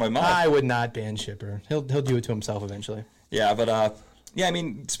right out of my mouth. I would not ban Chipper. He'll do it to himself eventually. Yeah, but yeah, I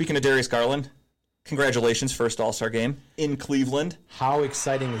mean, speaking of Darius Garland, congratulations, first All-Star game in Cleveland. How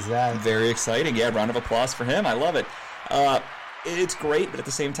exciting is that? Very exciting. Yeah, round of applause for him. I love it. It's great, but at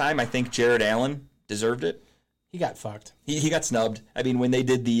the same time, I think Jared Allen deserved it. He got fucked. He got snubbed. I mean, when they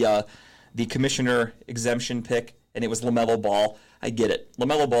did the commissioner exemption pick and it was LaMelo Ball, I get it.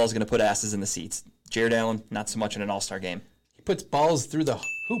 LaMelo Ball is going to put asses in the seats. Jared Allen, not so much in an All-Star game. He puts balls through the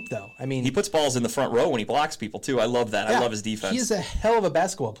hoop, though. I mean, He puts balls in the front row when he blocks people, too. I love that. I love his defense. He's a hell of a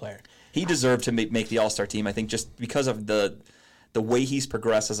basketball player. He deserved to make the All-Star team, I think, just because of the way he's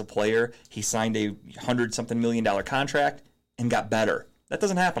progressed as a player. He signed a $100-something million contract and got better. That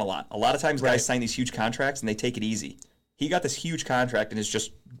doesn't happen a lot. A lot of times Right. guys sign these huge contracts and they take it easy. He got this huge contract and has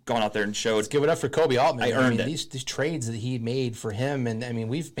just gone out there and showed. Give it up for Kobe Altman. I earned it. These trades that he made for him, and I mean,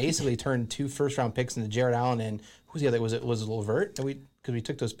 we've basically turned 2 first-round picks into Jared Allen and who's the other? Was it Levert? Because we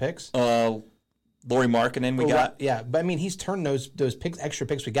took those picks. Laurie Markkinen we got. Yeah, but I mean, he's turned those picks, extra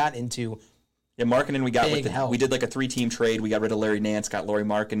picks we got into. Yeah, Markkinen we got Big help. we did like a 3-team trade. We got rid of Larry Nance, got Laurie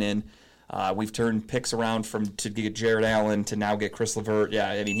Markkinen. We've turned picks around to get Jared Allen to now get Chris Levert. Yeah,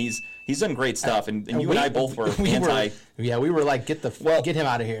 I mean he's done great stuff, and you and I both were anti. We were like, get him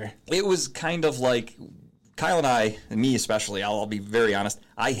out of here. It was kind of like Kyle and I, and me especially. I'll be very honest.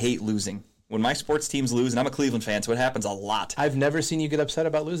 I hate losing. When my sports teams lose, and I'm a Cleveland fan, so it happens a lot. I've never seen you get upset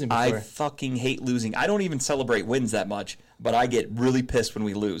about losing before. I fucking hate losing. I don't even celebrate wins that much, but I get really pissed when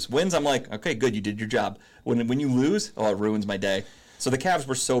we lose. Wins, I'm like, okay, good, you did your job. When you lose, it ruins my day. So the Cavs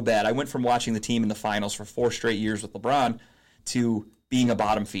were so bad. I went from watching the team in the finals for 4 straight years with LeBron to being a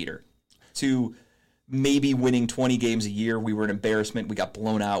bottom feeder, to maybe winning 20 games a year. We were an embarrassment. We got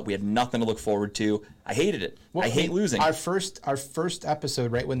blown out. We had nothing to look forward to. I hated it. I hate losing. Our first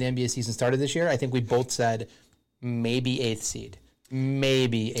episode, right when the NBA season started this year, I think we both said maybe 8th seed.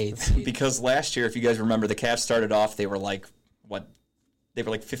 Maybe 8th seed. Because last year, if you guys remember, the Cavs started off, they were like, what? They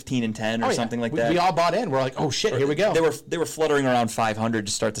were like 15-10 or something like that. We all bought in. We're like, oh shit, here we go. They were fluttering around 500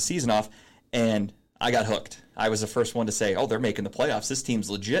 to start the season off, and I got hooked. I was the first one to say, oh, they're making the playoffs. This team's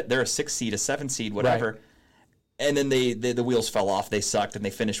legit. They're a 6 seed, a 7 seed, whatever. Right. And then the wheels fell off. They sucked, and they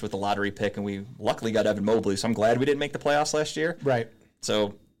finished with a lottery pick, and we luckily got Evan Mobley, so I'm glad we didn't make the playoffs last year. Right.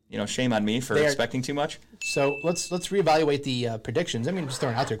 So, shame on me for expecting too much. So let's reevaluate the predictions. I mean, just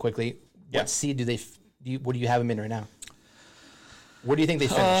throwing it out there quickly. What seed what do you have them in right now? Where do you think they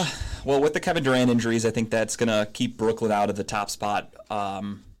finish? Well, with the Kevin Durant injuries, I think that's going to keep Brooklyn out of the top spot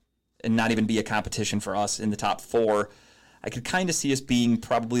and not even be a competition for us in the top 4. I could kind of see us being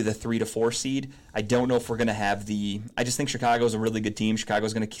probably the 3 to 4 seed. I don't know if we're going to have I just think Chicago's a really good team.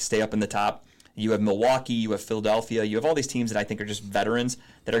 Chicago's going to stay up in the top. You have Milwaukee, you have Philadelphia, you have all these teams that I think are just veterans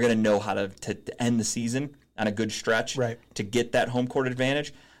that are going to know how to end the season on a good stretch to get that home court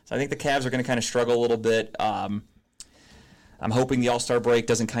advantage. So I think the Cavs are going to kind of struggle a little bit. I'm hoping the All-Star break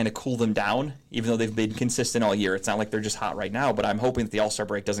doesn't kind of cool them down, even though they've been consistent all year. It's not like they're just hot right now, but I'm hoping that the All-Star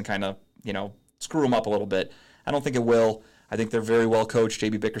break doesn't kind of, screw them up a little bit. I don't think it will. I think they're very well coached.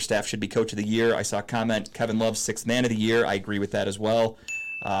 J.B. Bickerstaff should be Coach of the Year. I saw a comment, Kevin Love's 6th Man of the Year. I agree with that as well.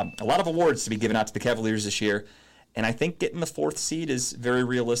 A lot of awards to be given out to the Cavaliers this year, and I think getting the 4th seed is very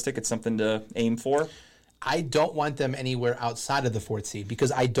realistic. It's something to aim for. I don't want them anywhere outside of the 4th seed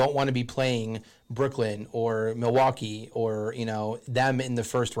because I don't want to be playing Brooklyn or Milwaukee or them in the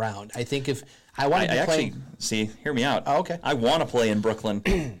first round. I think if I want to be playing, hear me out. Oh, okay. I want to play in Brooklyn.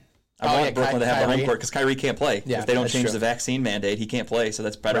 I want Brooklyn to have the home court because Kyrie can't play. Yeah, if they don't change true. the vaccine mandate, he can't play, so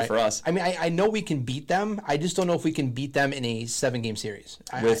that's better for us. I mean, I know we can beat them. I just don't know if we can beat them in a 7-game series.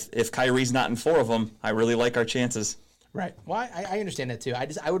 If Kyrie's not in 4 of them, I really like our chances. Right. Well, I understand that too.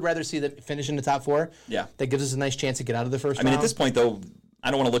 I would rather see them finish in the top 4. Yeah. That gives us a nice chance to get out of the first round. I mean, at this point, though, I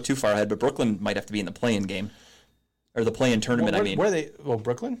don't want to look too far ahead, but Brooklyn might have to be in the play-in game. Or the play-in tournament, Where are they? Well,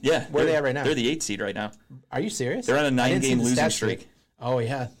 Brooklyn? Yeah. Where are they at right now? They're the 8th seed right now. Are you serious? They're on a 9-game losing streak. Oh,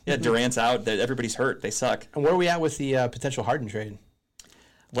 yeah. Yeah, Durant's out. Everybody's hurt. They suck. And where are we at with the potential Harden trade?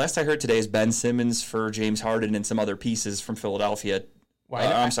 Last I heard today is Ben Simmons for James Harden and some other pieces from Philadelphia.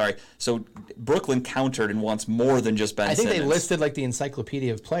 I'm sorry. So Brooklyn countered and wants more than just Ben Simmons. I think they listed like the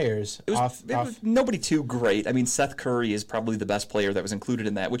encyclopedia of players. It was nobody too great. I mean, Seth Curry is probably the best player that was included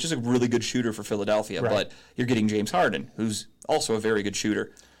in that, which is a really good shooter for Philadelphia. Right. But you're getting James Harden, who's also a very good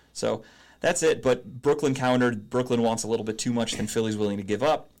shooter. So that's it. But Brooklyn countered. Brooklyn wants a little bit too much than Philly's willing to give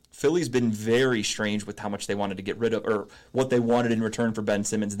up. Philly's been very strange with how much they wanted to get rid of, or what they wanted in return for Ben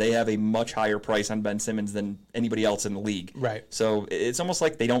Simmons. They have a much higher price on Ben Simmons than anybody else in the league. Right. So it's almost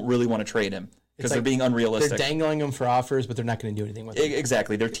like they don't really want to trade him because they're being unrealistic. They're dangling him for offers, but they're not going to do anything with him.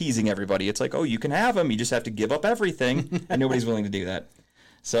 Exactly. They're teasing everybody. It's like, oh, you can have him. You just have to give up everything, and nobody's willing to do that.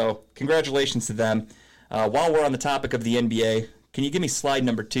 So congratulations to them. While we're on the topic of the NBA, can you give me slide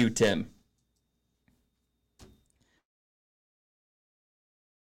number 2, Tim?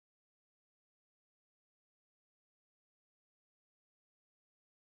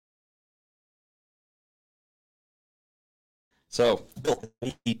 So,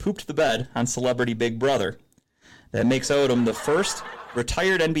 he pooped the bed on Celebrity Big Brother. That makes Odom the first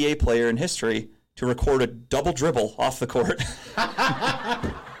retired NBA player in history to record a double dribble off the court.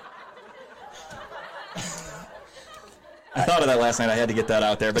 I thought of that last night. I had to get that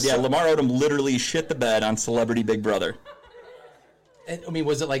out there. But yeah, Lamar Odom literally shit the bed on Celebrity Big Brother. I mean,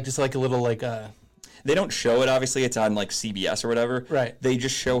 was it like just like a little like They don't show it, obviously. It's on, like, CBS or whatever. Right. They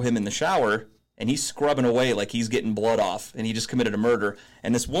just show him in the shower, and he's scrubbing away like he's getting blood off, and he just committed a murder.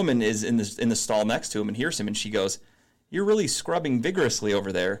 And this woman is in the stall next to him and hears him, and she goes, "You're really scrubbing vigorously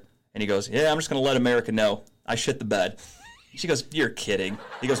over there." And he goes, "Yeah, I'm just going to let America know. I shit the bed." She goes, "You're kidding."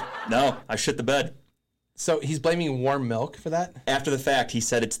 He goes, "No, I shit the bed." So he's blaming warm milk for that? After the fact, he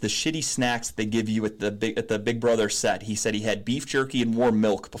said it's the shitty snacks they give you at the Big Brother set. He said he had beef jerky and warm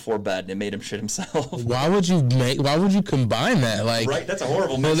milk before bed, and it made him shit himself. Why would you combine that? Like, Right? That's a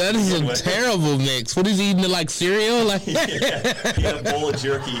horrible no, mix. that is a terrible mix. What is he eating? Like cereal? Like, He had a bowl of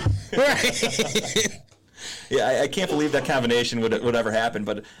jerky. right? Yeah, I can't believe that combination would ever happen,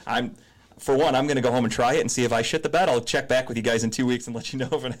 but for one, I'm going to go home and try it and see if I shit the bed. I'll check back with you guys in 2 weeks and let you know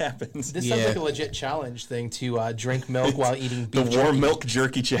if it happens. This sounds Yeah. like a legit challenge thing to drink milk while eating The beef warm jerky. milk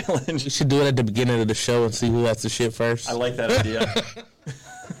jerky challenge. You should do it at the beginning of the show and see who has to shit first. I like that idea.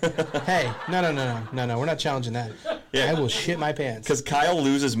 Hey, no, we're not challenging that. Yeah. I will shit my pants. Because Kyle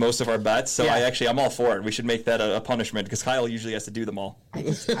loses most of our bets, so Yeah. I'm all for it. We should make that a punishment because Kyle usually has to do them all.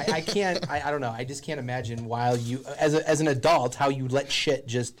 I can't, I don't know, I just can't imagine while you, as an adult, how you let shit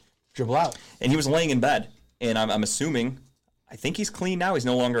just dribble out. And he was laying in bed, and I'm assuming, I think he's clean now. He's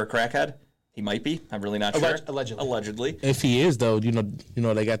no longer a crackhead. He might be. I'm really not sure. Allegedly. Allegedly. If he is though, you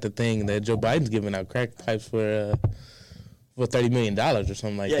know they got the thing that Joe Biden's giving out crack pipes for $30 million or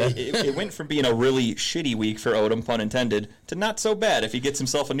something like Yeah, that. it went from being a really shitty week for Odom, pun intended, to not so bad. If he gets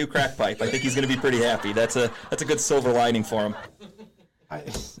himself a new crack pipe, I think he's going to be pretty happy. That's a good silver lining for him.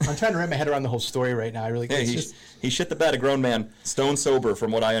 I'm trying to wrap my head around the whole story right now. I really Yeah, it's he shit the bed, a grown man, stone sober,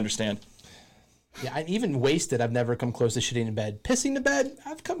 from what I understand. Yeah, I'm even wasted. I've never come close to shitting in bed. Pissing the bed,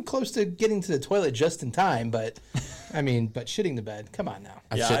 I've come close to getting to the toilet just in time, but shitting the bed, come on now.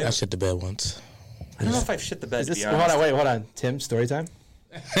 I shit the bed once. I don't know if I've shit the bed, to be honest. Hold on. Tim, story time?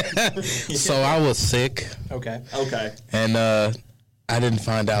 So I was sick, Okay. Okay. and I didn't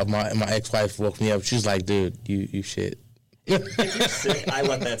find out. My ex-wife woke me up. She was like, "Dude, you shit." If you're sick, I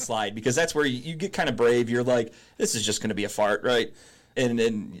let that slide because that's where you get kind of brave. You're like, this is just going to be a fart, right?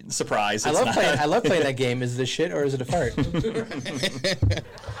 And surprise. I love playing that game. Is it a shit or is it a fart?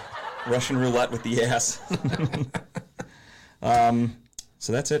 Russian roulette with the ass.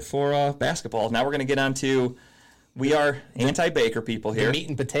 So that's it for basketball. Now we're going to get on to, we are anti-Baker people here. Meat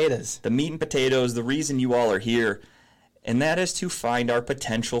and potatoes. The meat and potatoes, the reason you all are here, and that is to find our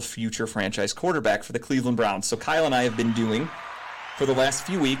potential future franchise quarterback for the Cleveland Browns. So Kyle and I have been doing, for the last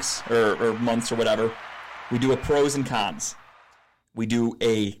few weeks or months or whatever, we do a pros and cons. We do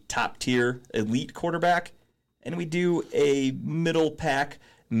a top-tier elite quarterback, and we do a middle pack.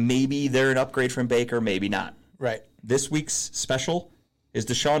 Maybe they're an upgrade from Baker, maybe not. Right. This week's special is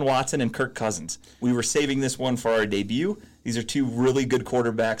Deshaun Watson and Kirk Cousins. We were saving this one for our debut. These are two really good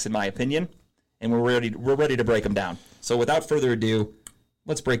quarterbacks, in my opinion, and we're ready to break them down. So without further ado,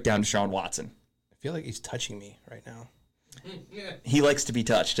 let's break down Deshaun Watson. I feel like he's touching me right now. He likes to be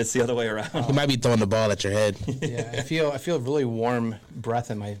touched. It's the other way around. You might be throwing the ball at your head. Yeah, I feel really warm breath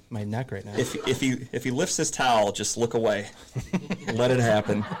in my neck right now. If he lifts his towel, just look away. Let it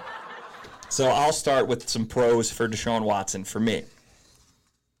happen. So I'll start with some pros for Deshaun Watson for me.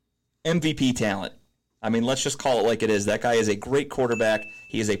 MVP talent. I mean, let's just call it like it is. That guy is a great quarterback.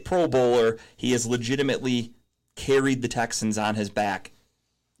 He is a Pro Bowler. He has legitimately carried the Texans on his back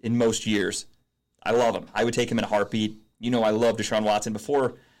in most years. I love him. I would take him in a heartbeat. You know, I love Deshaun Watson.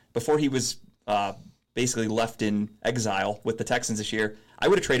 Before he was basically left in exile with the Texans this year, I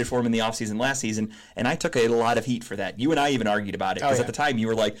would have traded for him in the offseason last season, and I took a lot of heat for that. You and I even argued about it, because at the time you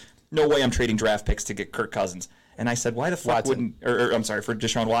were like, no way I'm trading draft picks to get Kirk Cousins. And I said, why the fuck wouldn't, or I'm sorry, for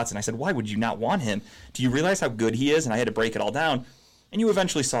Deshaun Watson. I said, why would you not want him? Do you realize how good he is? And I had to break it all down, and you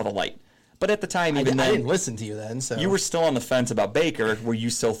eventually saw the light. But at the time, even I then, didn't listen to you then, so you were still on the fence about Baker, where you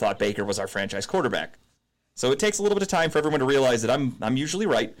still thought Baker was our franchise quarterback. So it takes a little bit of time for everyone to realize that I'm usually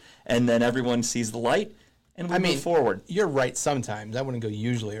right, and then everyone sees the light, and we move forward. You're right sometimes. I wouldn't go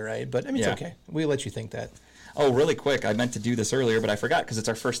usually right, but it's okay. We let you think that. Oh, really quick, I meant to do this earlier, but I forgot because it's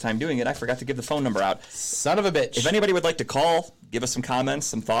our first time doing it. I forgot to give the phone number out. Son of a bitch. If anybody would like to call, give us some comments,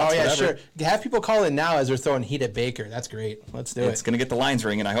 some thoughts, whatever. Sure. Have people call in now as we're throwing heat at Baker. That's great. Let's do it. It's going to get the lines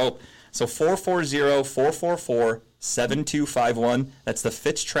ringing, I hope. So 440-444-7251. That's the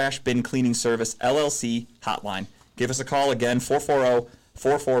Fitz Trash Bin Cleaning Service, LLC hotline. Give us a call again,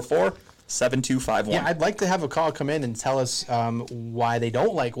 440-444-7251. Yeah, I'd like to have a call come in and tell us why they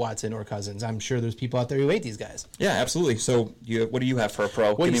don't like Watson or Cousins. I'm sure there's people out there who hate these guys. Yeah, absolutely. So what do you have for a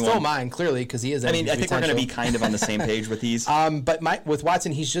pro? Well, Give you me stole one. mine, clearly, because he is I mean, I MVP think we're going to be potential. kind of on the same page with these. But with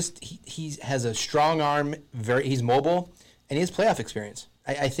Watson, he's just he has a strong arm, he's mobile, and he has playoff experience.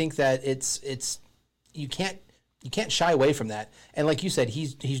 I think that it's you can't shy away from that. And like you said,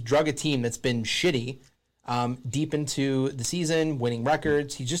 he's drug a team that's been shitty deep into the season, winning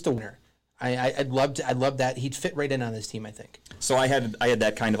records. He's just a winner. I'd love that. He'd fit right in on this team, I think. So I had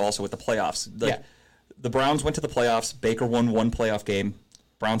that kind of also with the playoffs. Yeah. The Browns went to the playoffs. Baker won one playoff game.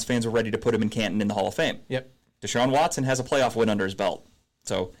 Browns fans were ready to put him in Canton in the Hall of Fame. Yep. Deshaun Watson has a playoff win under his belt.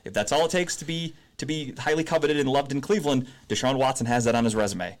 So if that's all it takes to be highly coveted and loved in Cleveland, Deshaun Watson has that on his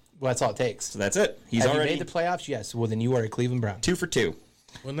resume. Well, that's all it takes. So that's it. He's Have already you made the playoffs? Yes. Well, then you are a Cleveland Brown. 2 for 2.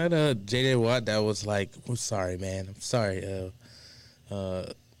 When that J.J. Watt, that was like, I'm sorry, man. I'm sorry.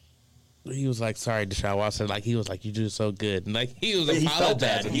 He was like, sorry, Deshaun Watson. Like, he was like, you do so good. And like, he was He felt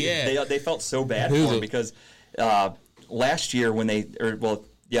bad. apologizing. They felt so bad for him because last year when they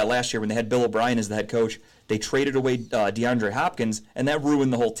had Bill O'Brien as the head coach, they traded away DeAndre Hopkins, and that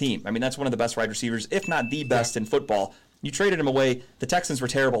ruined the whole team. I mean, that's one of the best wide receivers, if not the best in football. You traded him away. The Texans were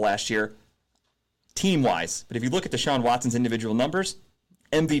terrible last year, team-wise. But if you look at Deshaun Watson's individual numbers,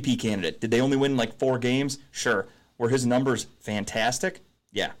 MVP candidate. Did they only win like 4 games? Sure. Were his numbers fantastic?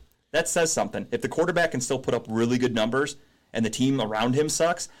 Yeah. That says something. If the quarterback can still put up really good numbers and the team around him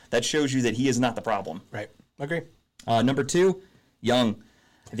sucks, that shows you that he is not the problem. Right. Agree. Number 2, Young.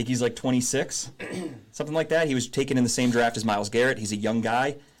 I think he's like 26, something like that. He was taken in the same draft as Myles Garrett. He's a young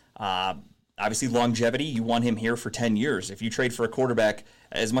guy. Obviously, longevity, you want him here for 10 years. If you trade for a quarterback,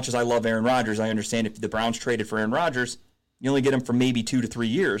 as much as I love Aaron Rodgers, I understand if the Browns traded for Aaron Rodgers, you only get him for maybe 2 to 3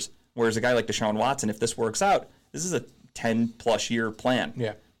 years. Whereas a guy like Deshaun Watson, if this works out, this is a 10-plus year plan.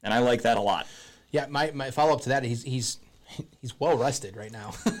 Yeah. And I like that a lot. Yeah, my follow-up to that, he's well rested right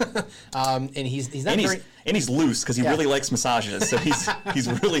now. And he's not very... And he's loose because he really likes massages. So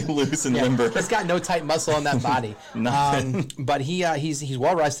he's really loose and limber. He's got no tight muscle on that body. But he's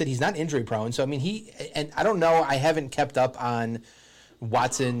well rested. He's not injury prone. So I mean and I don't know. I haven't kept up on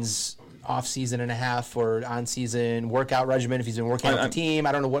Watson's off season and a half or on season workout regimen. If he's been working out with the team,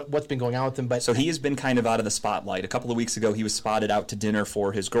 I don't know what's been going on with him. But so he has been kind of out of the spotlight. A couple of weeks ago, he was spotted out to dinner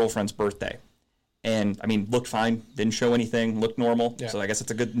for his girlfriend's birthday. And, I mean, looked fine, didn't show anything, looked normal. Yeah. So I guess it's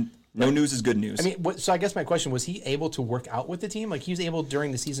a good – no news is good news. I mean, so I guess my question, was he able to work out with the team? Like, he was able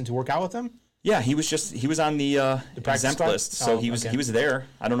during the season to work out with them? Yeah, he was on the exempt list. So he was there.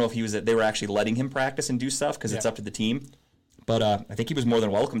 I don't know if they were actually letting him practice and do stuff because it's up to the team. But I think he was more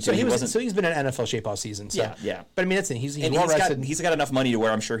than welcome to. So he's been in NFL shape all season. So. Yeah. But I mean, that's it. He's well rested. He's got enough money to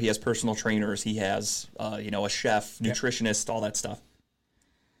where I'm sure he has personal trainers. He has a chef, nutritionist, all that stuff.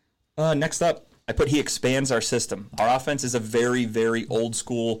 Next up, I put he expands our system. Our offense is a very, very old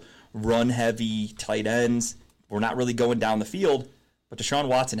school, run-heavy tight ends. We're not really going down the field, but Deshaun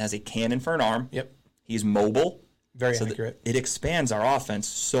Watson has a cannon for an arm. Yep. He's mobile. Very accurate. It expands our offense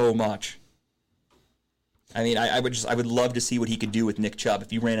so much. I mean, I would love to see what he could do with Nick Chubb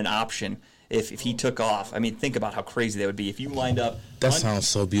if you ran an option. If he took off, I mean, think about how crazy that would be if you lined up. That sounds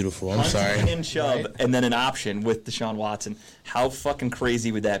so beautiful. I'm sorry. And Chubb, right? And then an option with Deshaun Watson. How fucking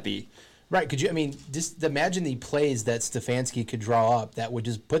crazy would that be? Right? Could you? I mean, just imagine the plays that Stefanski could draw up that would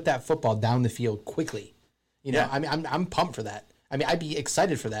just put that football down the field quickly. You know, yeah. I mean, I'm pumped for that. I mean, I'd be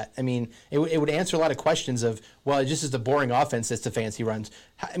excited for that. I mean, it would answer a lot of questions of, well, it just is the boring offense that Stefanski runs.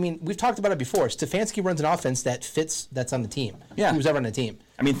 I mean, we've talked about it before. Stefanski runs an offense that fits, that's on the team. Yeah. Who's ever on the team.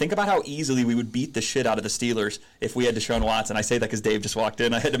 I mean, think about how easily we would beat the shit out of the Steelers if we had Deshaun Watson. I say that because Dave just walked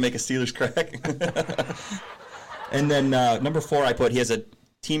in. I had to make a Steelers crack. And then number 4, I put he has a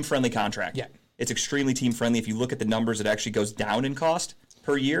team-friendly contract. Yeah. It's extremely team-friendly. If you look at the numbers, it actually goes down in cost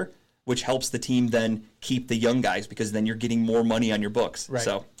per year, which helps the team then keep the young guys because then you're getting more money on your books. Right.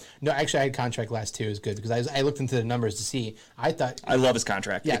 So, no, actually, I had contract last 2 is good because I looked into the numbers to see. I love his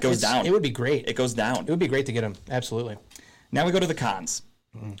contract. Yeah, it goes down. It would be great. It goes down. It would be great to get him. Absolutely. Now we go to the cons.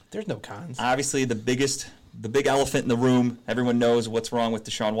 There's no cons. Obviously, the big elephant in the room. Everyone knows what's wrong with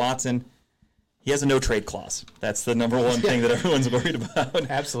Deshaun Watson. He has a no-trade clause. That's the number one thing that everyone's worried about.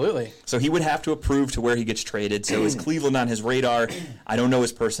 Absolutely. So he would have to approve to where he gets traded. So is Cleveland on his radar? I don't know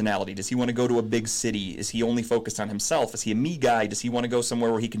his personality. Does he want to go to a big city? Is he only focused on himself? Is he a me guy? Does he want to go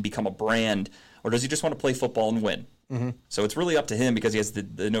somewhere where he can become a brand? Or does he just want to play football and win? Mm-hmm. So it's really up to him because he has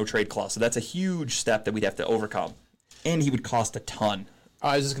the no-trade clause. So that's a huge step that we'd have to overcome. And he would cost a ton.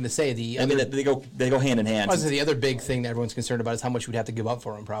 I was just going to say they go hand in hand. The other big thing that everyone's concerned about is how much we'd have to give up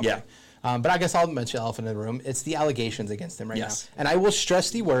for him, probably. Yeah. But I guess I'll mention the elephant in the room. It's the allegations against him right now. And I will stress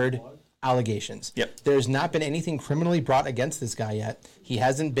the word allegations. Yep. There's not been anything criminally brought against this guy yet. He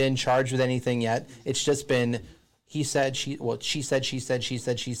hasn't been charged with anything yet. It's just been he said, she said, she said, she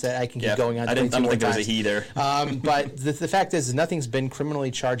said, she said. I can keep going on. I don't think there was a he there. But the fact is, nothing's been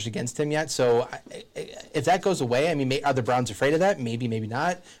criminally charged against him yet. So if that goes away, I mean, are the Browns afraid of that? Maybe, maybe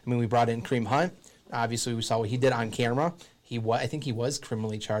not. I mean, we brought in Kareem Hunt. Obviously, we saw what he did on camera. I think he was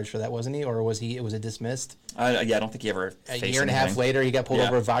criminally charged for that, wasn't he? Or was it dismissed? I don't think he ever A faced year and a half anything. later, he got pulled Yeah.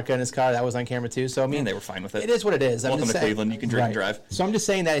 over with vodka in his car. That was on camera too. So I mean, And they were fine with it. It is what it is. I'm Welcome just to saying- Cleveland. You can drink and drive. So I'm just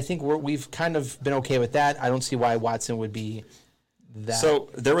saying that I think we've kind of been okay with that. I don't see why Watson would be that. So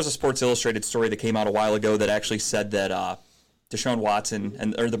there was a Sports Illustrated story that came out a while ago that actually said that Deshaun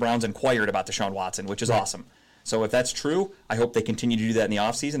Watson or the Browns inquired about Deshaun Watson, which is awesome. So if that's true, I hope they continue to do that in the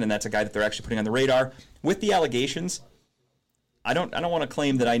offseason, and that's a guy that they're actually putting on the radar. With the allegations, I don't want to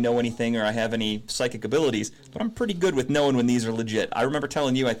claim that I know anything or I have any psychic abilities, but I'm pretty good with knowing when these are legit. I remember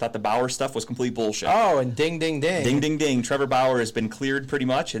telling you I thought the Bauer stuff was complete bullshit. Oh, and ding, ding, ding. Ding, ding, ding. Trevor Bauer has been cleared pretty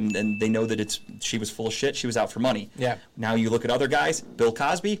much, and they know that she was full of shit. She was out for money. Yeah. Now you look at other guys. Bill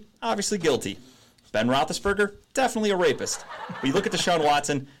Cosby, obviously guilty. Ben Roethlisberger, definitely a rapist. But you look at Deshaun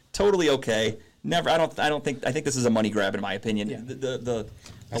Watson, totally okay. Never. I think this is a money grab in my opinion. Yeah.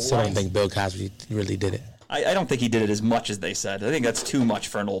 I still don't think Bill Cosby really did it. I don't think he did it as much as they said. I think that's too much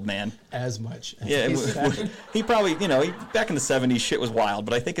for an old man. As much. Yeah, he probably, back in the 70s, shit was wild.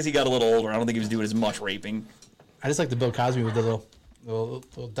 But I think as he got a little older, I don't think he was doing as much raping. I just like the Bill Cosby with the little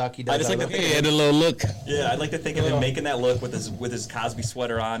duck he does. I just like out the of it. Yeah, the little look. Yeah, I'd like to think of him making that look with his Cosby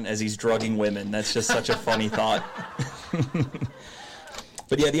sweater on as he's drugging women. That's just such a funny thought.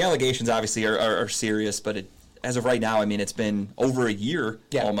 But yeah, the allegations obviously are serious. But as of right now, I mean, it's been over a year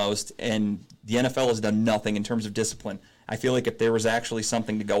almost, and the NFL has done nothing in terms of discipline. I feel like if there was actually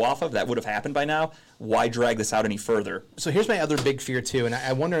something to go off of, that would have happened by now. Why drag this out any further? So here's my other big fear too, and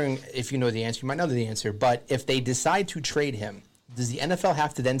I'm wondering if you know the answer. You might know the answer, but if they decide to trade him, does the NFL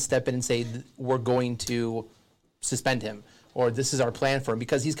have to then step in and say we're going to suspend him, or this is our plan for him?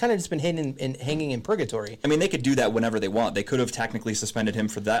 Because he's kind of just been hanging in purgatory. I mean, they could do that whenever they want. They could have technically suspended him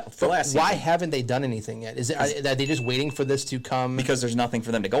for last season. Why haven't they done anything yet? Are they just waiting for this to come? Because there's nothing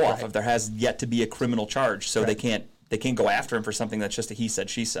for them to go off of. There has yet to be a criminal charge, so they can't go after him for something that's just a he said,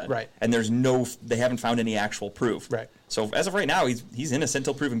 she said. Right. And they haven't found any actual proof. Right. So as of right now, he's innocent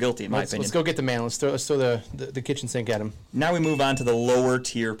until proven guilty, in my opinion. Let's go get the man. Let's throw the kitchen sink at him. Now we move on to the lower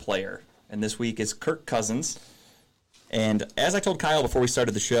tier player, and this week is Kirk Cousins. And as I told Kyle before we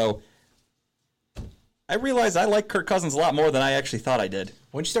started the show, I realized I like Kirk Cousins a lot more than I actually thought I did.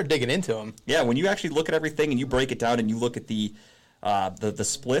 Once you start digging into him, Yeah, when you actually look at everything and you break it down and you look at the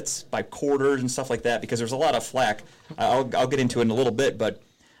splits by quarters and stuff like that, because there's a lot of flack. I'll get into it in a little bit, but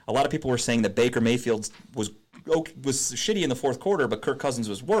a lot of people were saying that Baker Mayfield was shitty in the fourth quarter, but Kirk Cousins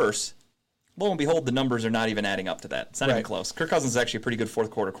was worse. Lo and behold, the numbers are not even adding up to that. It's not even close. Kirk Cousins is actually a pretty good fourth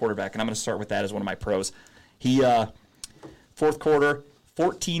quarter quarterback, and I'm going to start with that as one of my pros. He fourth quarter,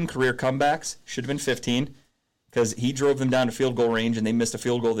 14 career comebacks, should have been 15, because he drove them down to field goal range, and they missed a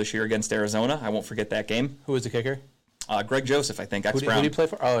field goal this year against Arizona. I won't forget that game. who was the kicker? Greg Joseph, I think, Who ex-Brown. did he play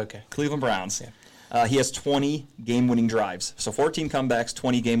for? Oh, okay. Cleveland Browns. He has 20 game-winning drives. So 14 comebacks,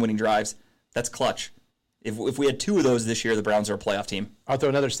 20 game-winning drives. That's clutch. If we had 2 of those this year, the Browns are a playoff team. I'll throw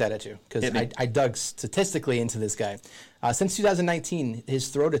another stat at you because Hit me. I dug statistically into this guy. Since 2019, his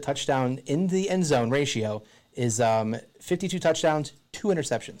throw to touchdown in the end zone ratio is 52 touchdowns, 2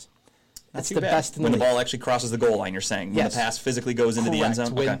 interceptions. That's Too the bad. best in the when the league. ball actually crosses the goal line, you're saying. When Yes. the pass physically goes into the end Correct.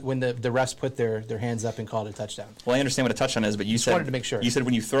 zone? When, Okay. when the refs put their hands up and called a touchdown. Well, I understand what a touchdown is, but you said wanted to make sure. You said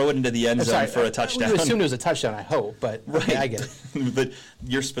when you throw it into the end zone for a touchdown. You assumed it was a touchdown, I hope, but Right. I get it. But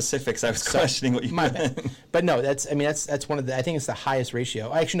your specifics, I was questioning what you My meant. bad. But no, that's one of the, I think it's the highest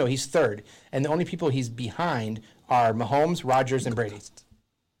ratio. Actually, no, he's third. And the only people he's behind are Mahomes, Rodgers, and Brady.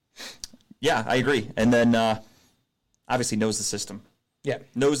 Yeah, I agree. And then obviously knows the system. Yeah.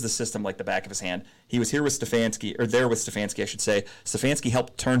 Knows the system like the back of his hand. He was here with Stefanski, or there with Stefanski, I should say. Stefanski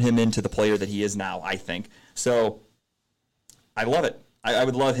helped turn him into the player that he is now, I think. So I love it. I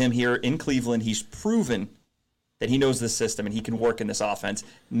would love him here in Cleveland. He's proven that he knows this system and he can work in this offense.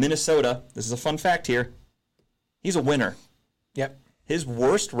 Minnesota, this is a fun fact here, he's a winner. Yep. His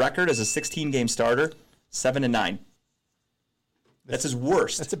worst record as a 16-game starter, 7-9. That's his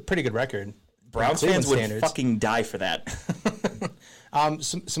worst. That's a pretty good record. Browns Cleveland fans would standards. fucking die for that.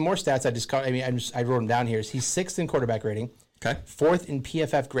 Some more stats I just caught. I mean, I wrote them down here. He's 6th in quarterback rating. Okay. 4th in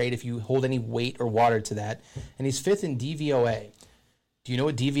PFF grade if you hold any weight or water to that, and he's 5th in DVOA. Do you know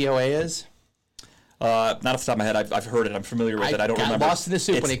what DVOA is? Not off the top of my head. I've heard it. I'm familiar with it. I don't got remember. lost in the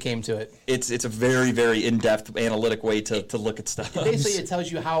soup when It's- it came to it. It's a very, very in-depth analytic way to look at stuff. Basically, it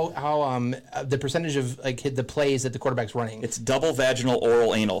tells you how the percentage of hit the plays that the quarterback's running. It's double vaginal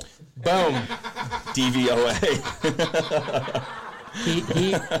oral anal. Boom. DVOA.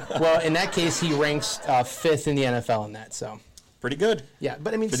 Well, in that case, he ranks 5th in the NFL in that. So pretty good. Yeah,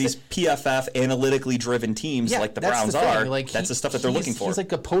 but I mean, for these PFF analytically driven teams like the Browns are, that's the stuff that they're looking for. He's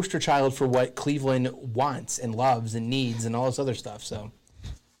like a poster child for what Cleveland wants and loves and needs and all this other stuff. So,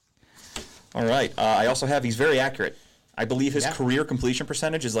 all right. I also have he's very accurate. I believe his career completion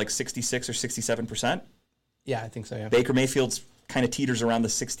percentage is like 66 or 67%. Yeah, I think so. Yeah. Baker Mayfield's kind of teeters around the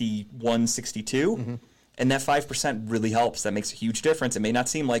 61, 62. Mm-hmm. And that 5% really helps. That makes a huge difference. It may not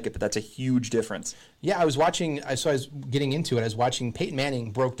seem like it, but that's a huge difference. Yeah, I was getting into it. I was watching Peyton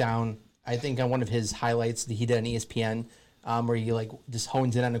Manning broke down, I think, on one of his highlights that he did on ESPN, where he like just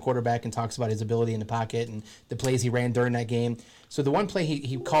hones in on the quarterback and talks about his ability in the pocket and the plays he ran during that game. So the one play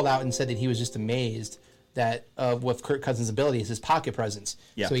he called out and said that he was just amazed that with Kirk Cousins' ability is his pocket presence.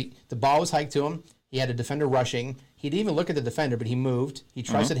 Yeah. So the ball was hiked to him. He had a defender rushing. He didn't even look at the defender, but he moved. He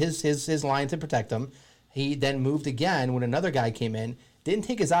trusted his line to protect him. He then moved again when another guy came in. Didn't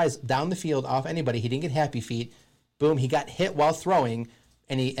take his eyes down the field off anybody. He didn't get happy feet. Boom, he got hit while throwing,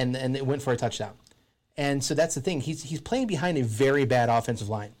 and it went for a touchdown. And so that's the thing. He's playing behind a very bad offensive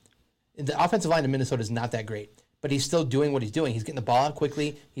line. The offensive line in Minnesota is not that great, but he's still doing what he's doing. He's getting the ball out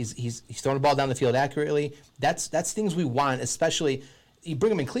quickly. He's throwing the ball down the field accurately. That's things we want, especially you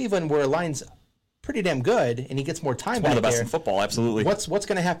bring him in Cleveland where a line's pretty damn good, and he gets more time. It's one of the best in football, absolutely. What's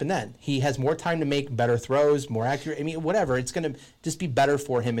going to happen then? He has more time to make better throws, more accurate. I mean, whatever. It's going to just be better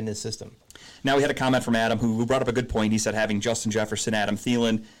for him in his system. Now we had a comment from Adam who brought up a good point. He said having Justin Jefferson, Adam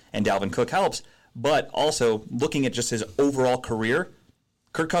Thielen, and Dalvin Cook helps, but also looking at just his overall career,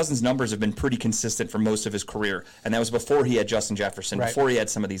 Kirk Cousins' numbers have been pretty consistent for most of his career, and that was before he had Justin Jefferson, before he had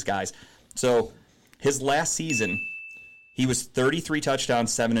some of these guys. So his last season, he was 33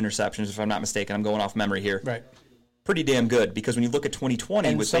 touchdowns, 7 interceptions, if I'm not mistaken. I'm going off memory here. Right. Pretty damn good, because when you look at 2020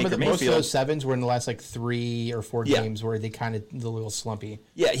 and with Baker Mayfield, most of those sevens were in the last like 3 or 4 games where they kind of a little slumpy.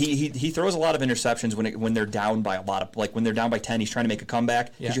 Yeah, he throws a lot of interceptions when they're down by a lot of, like when they're down by 10, he's trying to make a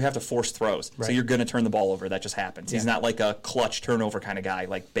comeback because you have to force throws. Right. So you're going to turn the ball over. That just happens. He's not like a clutch turnover kind of guy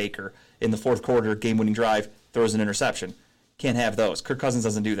like Baker in the fourth quarter, game-winning drive, throws an interception. Can't have those. Kirk Cousins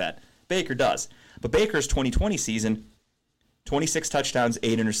doesn't do that. Baker does. But Baker's 2020 season, 26 touchdowns,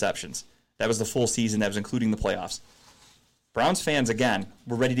 8 interceptions. That was the full season. That was including the playoffs. Browns fans, again,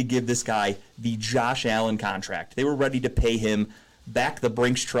 were ready to give this guy the Josh Allen contract. They were ready to pay him, back the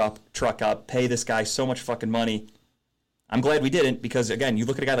Brinks truck up, pay this guy so much fucking money. I'm glad we didn't because, again, you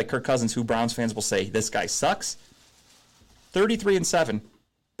look at a guy like Kirk Cousins who Browns fans will say, this guy sucks. 33-7.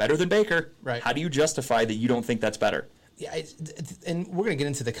 Better than Baker. Right. How do you justify that you don't think that's better? Yeah, and we're going to get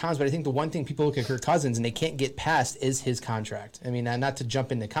into the cons, but I think the one thing people look at Kirk Cousins and they can't get past is his contract. I mean, not to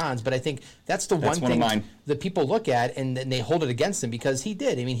jump into cons, but I think that's one thing that people look at and they hold it against him because he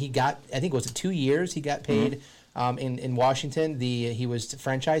did. I mean, he got, I think it was 2 years he got paid in Washington. He was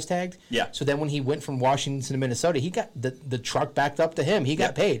franchise tagged. Yeah. So then when he went from Washington to Minnesota, he got the truck backed up to him. He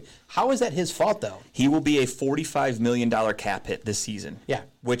got paid. How is that his fault, though? He will be a $45 million cap hit this season. Yeah.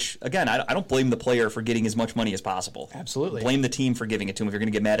 Which, again, I don't blame the player for getting as much money as possible. Absolutely. Blame the team for giving it to him if you're going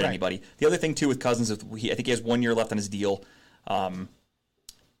to get mad at anybody. The other thing, too, with Cousins, is I think he has 1 year left on his deal.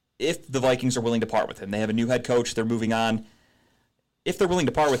 If the Vikings are willing to part with him, they have a new head coach, they're moving on. If they're willing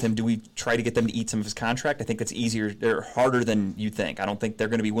to part with him, do we try to get them to eat some of his contract? I think that's easier. They're harder than you think. I don't think they're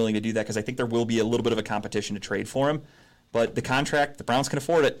going to be willing to do that because I think there will be a little bit of a competition to trade for him. But the contract, the Browns can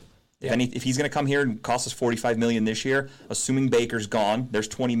afford it. Yeah. If he's going to come here and cost us $45 million this year, assuming Baker's gone, there's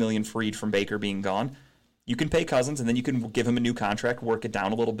 $20 million freed from Baker being gone. You can pay Cousins, and then you can give him a new contract, work it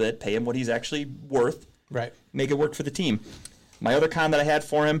down a little bit, pay him what he's actually worth, right? Make it work for the team. My other con that I had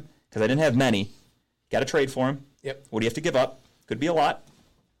for him, because I didn't have many, got to trade for him. Yep. What do you have to give up? Could be a lot.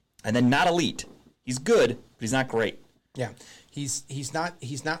 And then not elite. He's good, but he's not great. Yeah, he's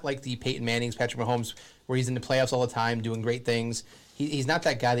not like the Peyton Mannings, Patrick Mahomes, where he's in the playoffs all the time doing great things. He's not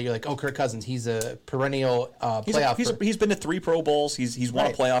that guy that you're like, oh, Kirk Cousins. He's a perennial playoff. He's been to 3 Pro Bowls. He's won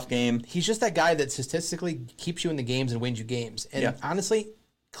a playoff game. He's just that guy that statistically keeps you in the games and wins you games. And honestly,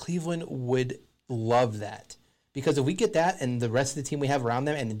 Cleveland would love that because if we get that and the rest of the team we have around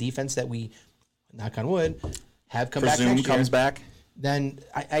them and the defense that we, knock on wood, have come back next year, comes back, then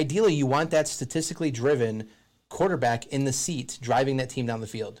ideally you want that statistically driven quarterback in the seat driving that team down the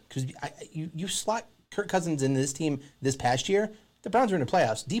field because you slot Kirk Cousins in this team this past year. The Browns are in the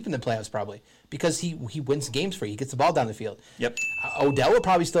playoffs, deep in the playoffs probably, because he wins games for you. He gets the ball down the field. Yep. Odell will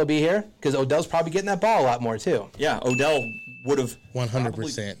probably still be here because Odell's probably getting that ball a lot more too. Yeah, Odell would have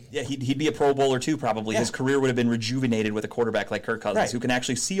 100%. Yeah, he'd be a Pro Bowler too probably. Yeah. His career would have been rejuvenated with a quarterback like Kirk Cousins who can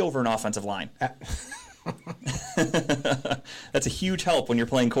actually see over an offensive line. That's a huge help when you're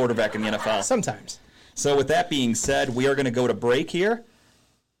playing quarterback in the NFL. Sometimes. So with that being said, we are going to go to break here.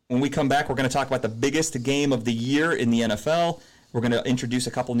 When we come back, we're going to talk about the biggest game of the year in the NFL. We're going to introduce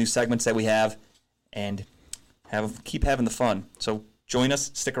a couple new segments that we have and keep having the fun. So join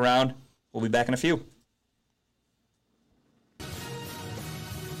us, stick around. We'll be back in a few.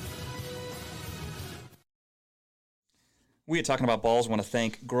 We are talking about balls. I want to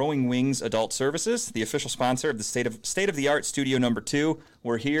thank Growing Wings Adult Services, the official sponsor of the state-of-the-art Studio Number 2.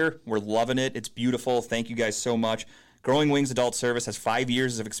 We're here. We're loving it. It's beautiful. Thank you guys so much. Growing Wings Adult Service has 5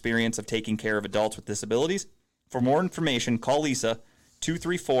 years of experience of taking care of adults with disabilities. For more information, call Lisa,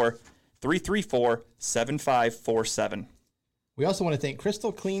 234-334-7547. We also want to thank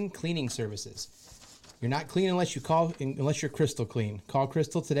Crystal Clean Cleaning Services. You're not clean unless you're crystal clean. Call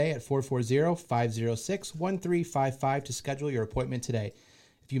Crystal today at 440-506-1355 to schedule your appointment today.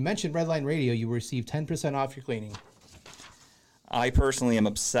 If you mention Redline Radio, you will receive 10% off your cleaning. I personally am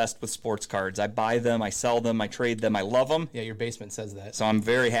obsessed with sports cards. I buy them, I sell them, I trade them, I love them. Yeah, your basement says that. So I'm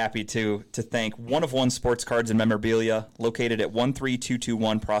very happy to thank One of One Sports Cards and Memorabilia, located at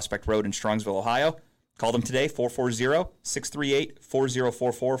 13221 Prospect Road in Strongsville, Ohio. Call them today,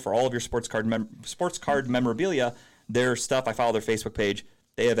 440-638-4044 for all of your sports card memorabilia. Their stuff, I follow their Facebook page.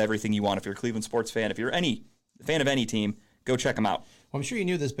 They have everything you want. If you're a Cleveland sports fan, if you're a fan of any team, go check them out. Well, I'm sure you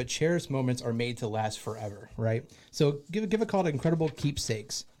knew this, but cherished moments are made to last forever, right? So give a call to Incredible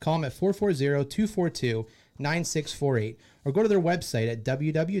Keepsakes. Call them at 440-242-9648 or go to their website at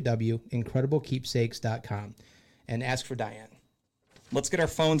www.incrediblekeepsakes.com and ask for Diane. Let's get our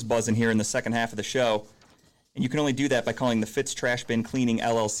phones buzzing here in the second half of the show. And you can only do that by calling the Fitz Trash Bin Cleaning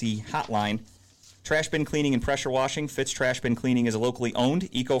LLC hotline. Trash bin cleaning and pressure washing. Fitz Trash Bin Cleaning is a locally owned,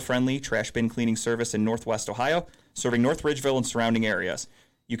 eco-friendly trash bin cleaning service in Northwest Ohio, serving North Ridgeville and surrounding areas.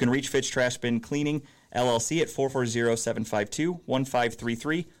 You can reach Fitz Trash Bin Cleaning LLC at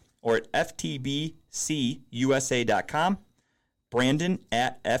 440-752-1533 or at ftbcusa.com, Brandon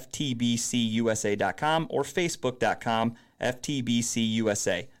at ftbcusa.com, or facebook.com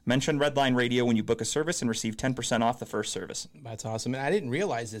FTBCUSA. Mention Redline Radio when you book a service and receive 10% off the first service. That's awesome. And I didn't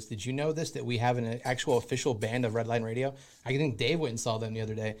realize this. Did you know this, that we have an actual official band of Redline Radio? I think Dave went and saw them the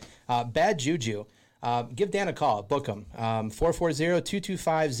other day. Bad Juju. Give Dan a call. Book him.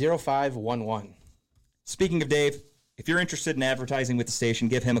 440-225-0511. Speaking of Dave, if you're interested in advertising with the station,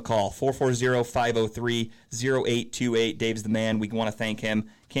 give him a call. 440-503-0828. Dave's the man. We want to thank him.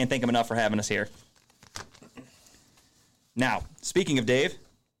 Can't thank him enough for having us here. Now, speaking of Dave,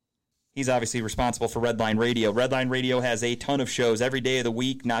 he's obviously responsible for Redline Radio. Redline Radio has a ton of shows every day of the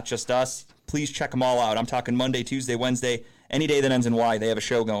week, not just us. Please check them all out. I'm talking Monday, Tuesday, Wednesday, any day that ends in Y, they have a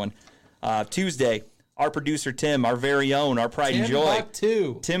show going. Tuesday, our producer Tim, our very own, our pride and joy.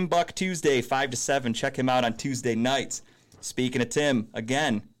 Tim Buck Tuesday, 5 to 7. Check him out on Tuesday nights. Speaking of Tim,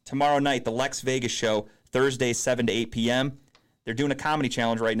 again, tomorrow night, the Lex Vegas show, Thursday, 7 to 8 p.m. They're doing a comedy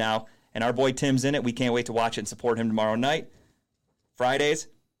challenge right now. And our boy Tim's in it. We can't wait to watch it and support him tomorrow night. Fridays,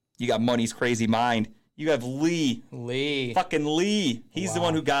 you got Money's Crazy Mind. You have Lee. Fucking Lee. He's the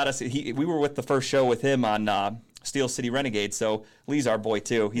one who got us. We were with the first show with him on Steel City Renegades, so Lee's our boy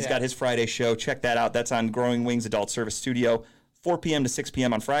too. He's got his Friday show. Check that out. That's on Growing Wings Adult Service Studio, 4 p.m. to 6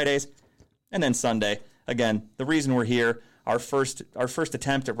 p.m. on Fridays. And then Sunday, again, the reason we're here, our first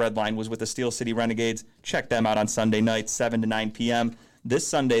attempt at Redline was with the Steel City Renegades. Check them out on Sunday nights, 7 to 9 p.m. This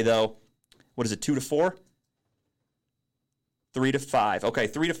Sunday, though, what is it, 2 to 4? 3 to 5. Okay,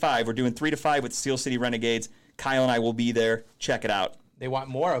 3 to 5. We're doing 3 to 5 with Steel City Renegades. Kyle and I will be there. Check it out. They want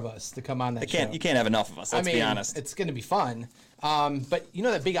more of us to come on that show. You can't have enough of us, let's be honest. It's going to be fun. But you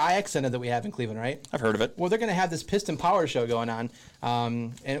know that big IX Center that we have in Cleveland, right? I've heard of it. Well, they're going to have this Piston Power Show going on.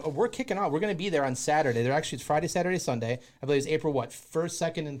 And we're kicking off. We're going to be there on Saturday. It's Friday, Saturday, Sunday. I believe it's April, 1st,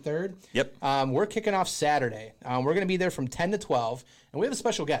 2nd, and 3rd? Yep. We're kicking off Saturday. We're going to be there from 10 to 12. And we have a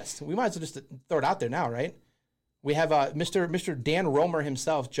special guest. We might as well just throw it out there now, right? We have Mr. Dan Romer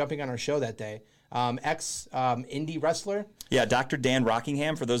himself jumping on our show that day. Indie wrestler. Yeah, Dr. Dan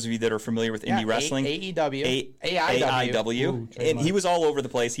Rockingham, for those of you that are familiar with indie wrestling. AEW. AIW. Ooh, and he was all over the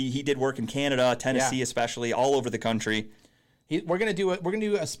place. He did work in Canada, Tennessee especially, all over the country. We're gonna do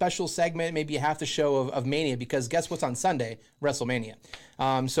a special segment, maybe half the show of Mania, because guess what's on Sunday? WrestleMania.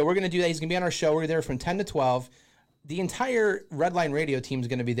 So we're gonna do that. He's gonna be on our show. We're there from 10 to 12. The entire Redline Radio team is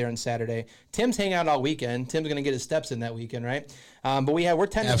going to be there on Saturday. Tim's hanging out all weekend. Tim's going to get his steps in that weekend, right? But we're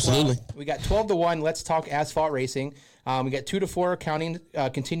 10 to 12. We got 12 to 1. Let's talk asphalt racing. We got 2 to 4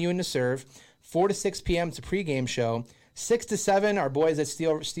 continuing to serve. 4 to 6 p.m. It's a pregame show. 6 to 7, our boys at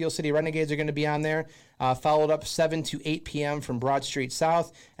Steel City Renegades are going to be on there. Followed up 7 to 8 p.m. from Broad Street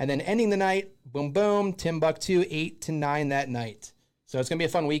South. And then ending the night, boom, boom, Tim Buck 2, 8 to 9 that night. So it's going to be a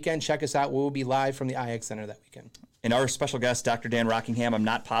fun weekend. Check us out. We'll be live from the IX Center that weekend. And our special guest, Dr. Dan Rockingham, I'm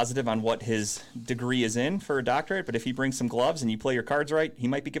not positive on what his degree is in for a doctorate, but if he brings some gloves and you play your cards right, he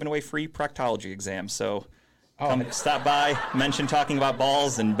might be giving away free proctology exams. So come stop by, mention talking about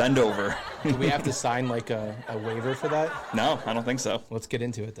balls, and bend over. Do we have to sign like a waiver for that? No, I don't think so. Let's get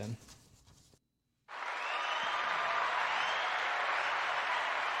into it then.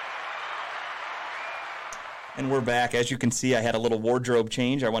 And we're back. As you can see, I had a little wardrobe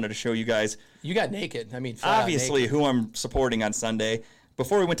change. I wanted to show you guys. You got naked. I mean, flat out Obviously, naked. who I'm supporting on Sunday.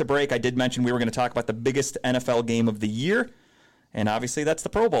 Before we went to break, I did mention we were going to talk about the biggest NFL game of the year. And obviously, that's the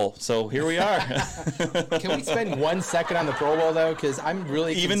Pro Bowl. So here we are. Can we spend 1 second on the Pro Bowl, though? Because I'm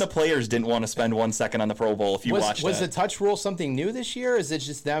really... Even the players didn't want to spend 1 second on the Pro Bowl if you watched Was that. the touch rule something new this year, or is it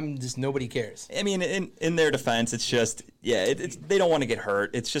just them, just nobody cares? I mean, in their defense, it's just, it's they don't want to get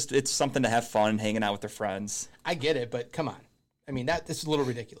hurt. It's something to have fun hanging out with their friends. I get it, but come on. I mean, this is a little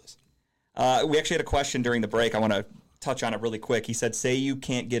ridiculous. We actually had a question during the break. I want to touch on it really quick. He said, say you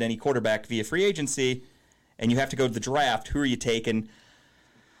can't get any quarterback via free agency and you have to go to the draft. Who are you taking?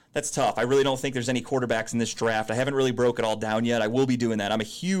 That's tough. I really don't think there's any quarterbacks in this draft. I haven't really broke it all down yet. I will be doing that. I'm a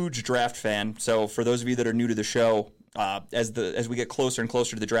huge draft fan. So for those of you that are new to the show, as we get closer and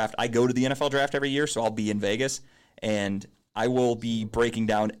closer to the draft, I go to the NFL draft every year, so I'll be in Vegas, and I will be breaking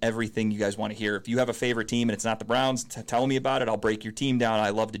down everything you guys want to hear. If you have a favorite team and it's not the Browns, tell me about it. I'll break your team down. I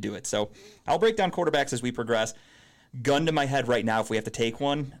love to do it. So I'll break down quarterbacks as we progress. Gun to my head right now, if we have to take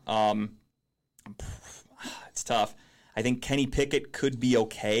one, it's tough. I think Kenny Pickett could be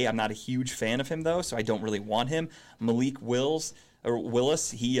okay. I'm not a huge fan of him, though, so I don't really want him. Malik Willis,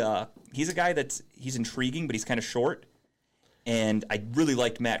 he's a guy he's intriguing, but he's kind of short. And I really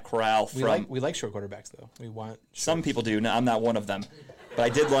liked Matt Corral. We like short quarterbacks, though. Some people do. No, I'm not one of them. But I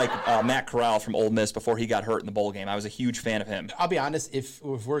did like Matt Corral from Ole Miss before he got hurt in the bowl game. I was a huge fan of him. I'll be honest. If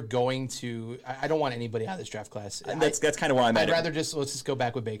we're going to, I don't want anybody out of this draft class. That's kind of why I'm at I'd it. rather let's just go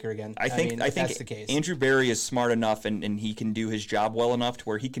back with Baker again. I think that's the case. Andrew Berry is smart enough and he can do his job well enough to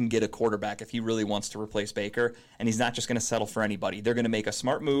where he can get a quarterback if he really wants to replace Baker. And he's not just going to settle for anybody. They're going to make a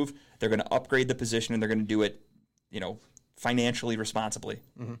smart move. They're going to upgrade the position and they're going to do it, financially responsibly.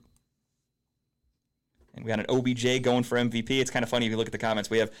 Mm-hmm. And we got an OBJ going for MVP. It's kind of funny if you look at the comments.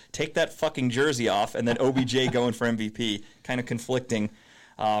 We have take that fucking jersey off and then OBJ going for MVP. Kind of conflicting.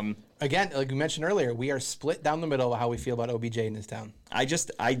 Again, like we mentioned earlier, we are split down the middle of how we feel about OBJ in this town. I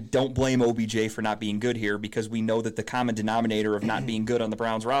don't blame OBJ for not being good here because we know that the common denominator of not being good on the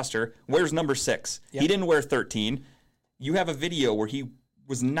Browns roster, where's number 6? Yep. He didn't wear 13. You have a video where he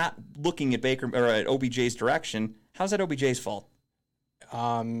was not looking at Baker or at OBJ's direction. How's that OBJ's fault?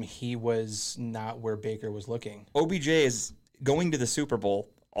 He was not where Baker was looking. OBJ is going to the Super Bowl.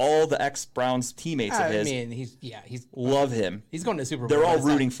 All the ex-Browns teammates of his, he's love him. He's going to the Super Bowl. They're all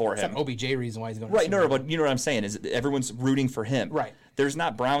rooting for him. It's not OBJ reason why he's going. Right, no, but you know what I'm saying is everyone's rooting for him. Right. There's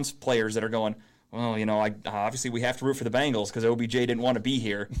not Browns players that are going, well, obviously we have to root for the Bengals because OBJ didn't want to be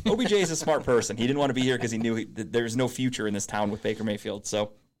here. OBJ is a smart person. He didn't want to be here because he knew there's no future in this town with Baker Mayfield.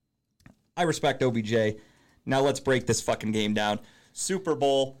 So I respect OBJ. Now let's break this fucking game down. Super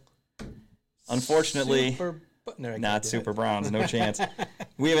Bowl. Unfortunately, not Super Browns. No chance.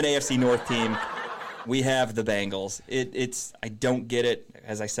 We have an AFC North team. We have the Bengals. I don't get it.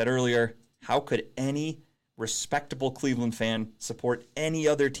 As I said earlier, how could any respectable Cleveland fan support any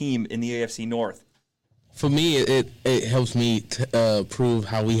other team in the AFC North? For me, it helps me prove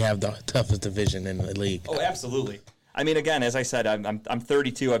how we have the toughest division in the league. Oh, absolutely. I mean, again, as I said, I'm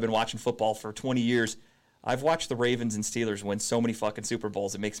 32. I've been watching football for 20 years. I've watched the Ravens and Steelers win so many fucking Super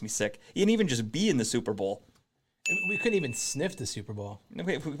Bowls, it makes me sick. And even just be in the Super Bowl. We couldn't even sniff the Super Bowl.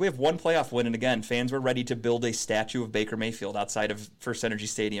 We have one playoff win, and again, fans were ready to build a statue of Baker Mayfield outside of First Energy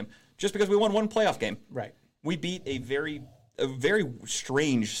Stadium just because we won one playoff game. Right. We beat a very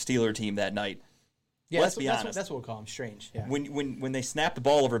strange Steeler team that night. Yeah, Let's be honest. That's what we'll call them, strange. Yeah. When they snap the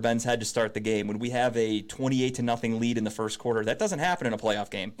ball over Ben's head to start the game, when we have a 28-0 lead in the first quarter, that doesn't happen in a playoff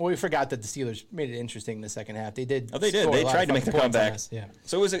game. Well, we forgot that the Steelers made it interesting in the second half. They did. Oh, they did. They tried to make the comeback. Yeah.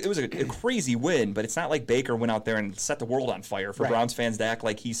 So it was a crazy win, but it's not like Baker went out there and set the world on fire for Browns fans to act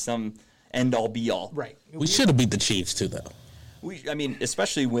like he's some end-all, be-all. Right. We should have beat the Chiefs, too, though.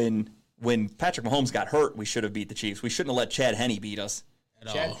 Especially when Patrick Mahomes got hurt, we should have beat the Chiefs. We shouldn't have let Chad Henne beat us.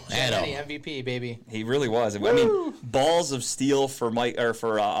 Chad Henne, MVP, baby. He really was. Woo! I mean, balls of steel for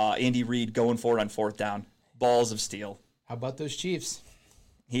Andy Reid going for it on 4th down. Balls of steel. How about those Chiefs?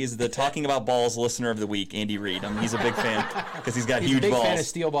 He's the talking about balls listener of the week, Andy Reid. He's a big fan because he's got huge balls. He's a big fan of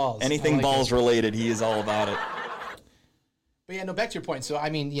steel balls. Anything balls related, he is all about it. But yeah, no, back to your point. So, I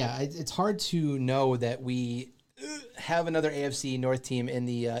mean, yeah, it's hard to know that we have another AFC North team in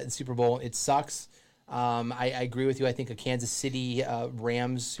the Super Bowl. It sucks. I agree with you. I think a Kansas City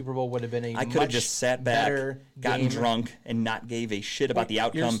Rams Super Bowl would have been I could have just sat back, gotten drunk, and not gave a shit about the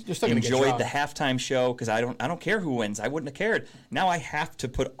outcome. You're still gonna get enjoyed the drunk. halftime show because I don't care who wins. I wouldn't have cared. Now I have to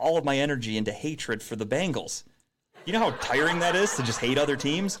put all of my energy into hatred for the Bengals. You know how tiring that is to just hate other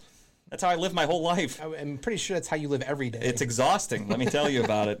teams? That's how I live my whole life. I'm pretty sure that's how you live every day. It's exhausting. Let me tell you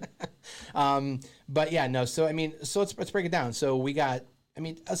about it. But yeah, no. So I mean, so let's break it down. So we got, I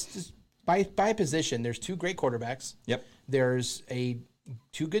mean, us just by position. There's two great quarterbacks. Yep. There's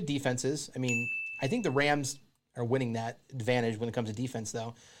two good defenses. I mean, I think the Rams are winning that advantage when it comes to defense,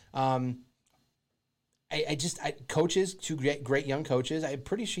 though. Coaches, two great young coaches. I'm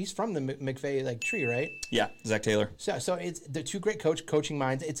pretty sure he's from the McVay tree, right? Yeah, Zach Taylor. So it's the two great coaching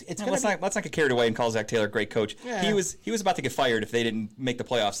minds. Let's not get carried away and call Zach Taylor a great coach. Yeah. He was about to get fired if they didn't make the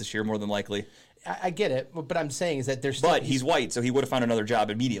playoffs this year, more than likely. I get it, but I'm saying is that there's still, But he's white, so he would have found another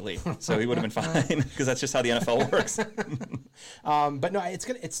job immediately. So he would have been fine because that's just how the NFL works. But no,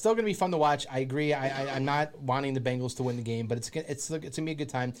 it's still gonna be fun to watch. I agree. I'm not wanting the Bengals to win the game, but it's gonna be a good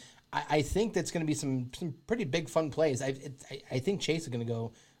time. I think that's gonna be some pretty big fun plays. I think Chase is gonna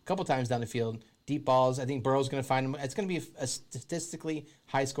go a couple times down the field, deep balls. I think Burrow's gonna find him. It's gonna be a statistically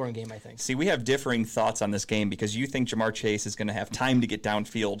high scoring game, I think. See, we have differing thoughts on this game because you think Jamar Chase is going to have time to get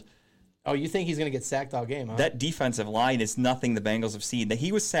downfield. Oh, you think he's going to get sacked all game, huh? That defensive line is nothing the Bengals have seen.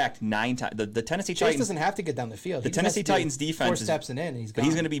 He was sacked 9 times. The Tennessee Chase Titans doesn't have to get down the field. The Tennessee Titans defense 4 steps and in, and he's gone. But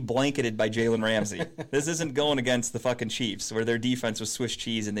he's going to be blanketed by Jalen Ramsey. This isn't going against the fucking Chiefs, where their defense was Swiss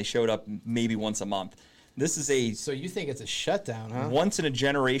cheese and they showed up maybe once a month. This is So you think it's a shutdown, huh? once in a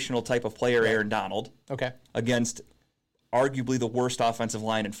generational type of player, Aaron Donald, Okay. against arguably the worst offensive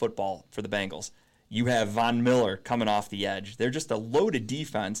line in football for the Bengals. You have Von Miller coming off the edge. They're just a loaded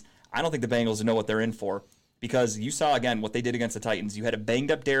defense. I don't think the Bengals know what they're in for because you saw, again, what they did against the Titans. You had a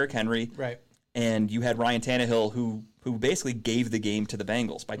banged-up Derrick Henry, Right. and you had Ryan Tannehill, who basically gave the game to the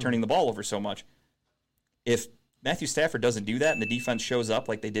Bengals by turning the ball over so much. If Matthew Stafford doesn't do that and the defense shows up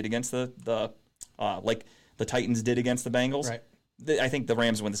like they did against the Titans did against the Bengals, Right. I think the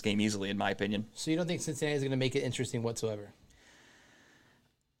Rams win this game easily, in my opinion. So you don't think Cincinnati is going to make it interesting whatsoever?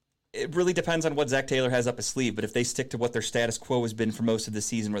 It really depends on what Zach Taylor has up his sleeve, but if they stick to what their status quo has been for most of the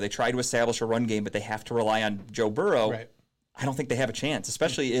season, where they try to establish a run game, but they have to rely on Joe Burrow, Right. I don't think they have a chance,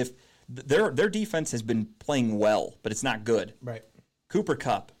 especially if their defense has been playing well, but it's not good. Right. Cooper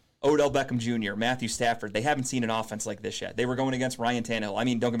Kupp, Odell Beckham Jr., Matthew Stafford, they haven't seen an offense like this yet. They were going against Ryan Tannehill. I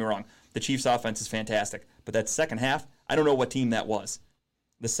mean, don't get me wrong, the Chiefs' offense is fantastic, but that second half, I don't know what team that was.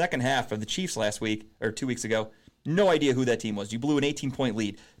 The second half of the Chiefs last week, or 2 weeks ago, no idea who that team was. You blew an 18-point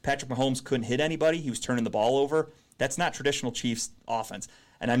lead. Patrick Mahomes couldn't hit anybody. He was turning the ball over. That's not traditional Chiefs offense.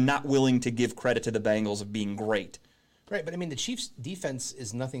 And I'm not willing to give credit to the Bengals of being great. Right, but I mean, the Chiefs' defense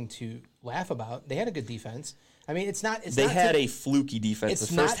is nothing to laugh about. They had a good defense. I mean, it's not. They had a fluky defense.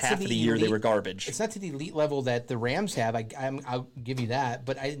 The first half of the year, they were garbage. It's not to the elite level that the Rams have. I'll give you that.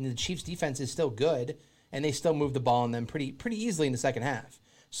 But the Chiefs' defense is still good, and they still move the ball on them pretty easily in the second half.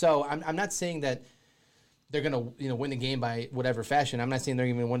 So I'm not saying that they're going to win the game by whatever fashion. I'm not saying they're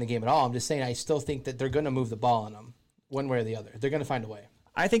even going to win the game at all. I'm just saying I still think that they're going to move the ball on them one way or the other. They're going to find a way.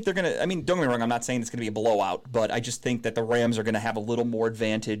 I think they're going to, I mean, don't get me wrong, I'm not saying it's going to be a blowout, but I just think that the Rams are going to have a little more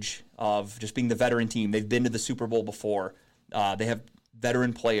advantage of just being the veteran team. They've been to the Super Bowl before. They have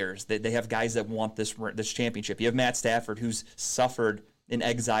veteran players. They have guys that want this championship. You have Matt Stafford, who's suffered in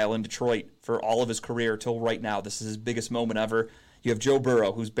exile in Detroit for all of his career till right now. This is his biggest moment ever. You have Joe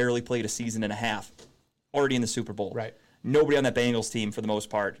Burrow, who's barely played a season and a half, already in the Super Bowl. Right. Nobody on that Bengals team, for the most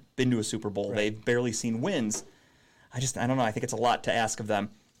part, been to a Super Bowl. Right. They've barely seen wins. I don't know. I think it's a lot to ask of them.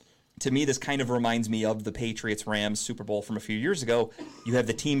 To me, this kind of reminds me of the Patriots-Rams Super Bowl from a few years ago. You have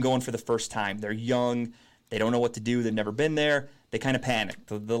the team going for the first time. They're young. They don't know what to do. They've never been there. They kind of panicked.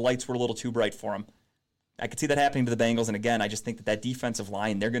 The lights were a little too bright for them. I could see that happening to the Bengals. And again, I just think that defensive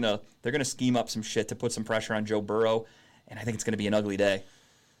line, they're gonna scheme up some shit to put some pressure on Joe Burrow. And I think it's going to be an ugly day.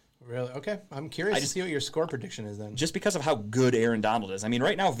 Really? Okay. I'm curious to see what your score prediction is then. Just because of how good Aaron Donald is. I mean,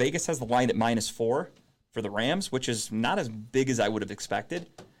 right now, Vegas has the line at -4 for the Rams, which is not as big as I would have expected.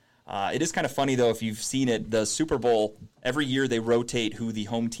 It is kind of funny, though, if you've seen it, the Super Bowl, every year they rotate who the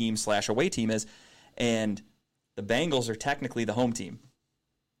home team / away team is, and the Bengals are technically the home team.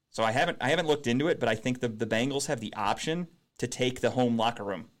 So I haven't looked into it, but I think the Bengals have the option to take the home locker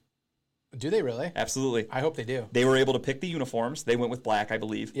room. Do they really? Absolutely. I hope they do. They were able to pick the uniforms. They went with black, I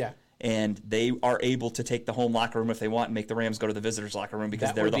believe. Yeah. And they are able to take the home locker room if they want and make the Rams go to the visitors' locker room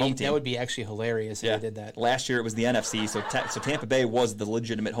because they're the home team. That would be actually hilarious if they did that. Last year it was the NFC, so Tampa Bay was the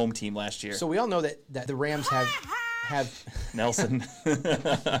legitimate home team last year. So we all know that the Rams have Nelson.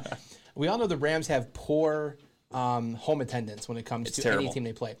 We all know the Rams have poor home attendance when it comes to terrible. any team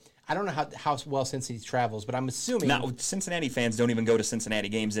they play. I don't know how well Cincinnati travels, but I'm assuming. Now, Cincinnati fans don't even go to Cincinnati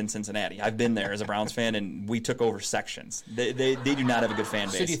games in Cincinnati. I've been there as a Browns fan, and we took over sections. They do not have a good fan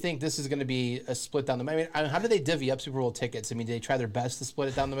base. So do you think this is going to be a split down the middle? I mean, how do they divvy up Super Bowl tickets? I mean, do they try their best to split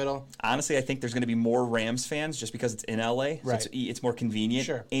it down the middle? Honestly, I think there's going to be more Rams fans just because it's in LA. So Right. it's more convenient.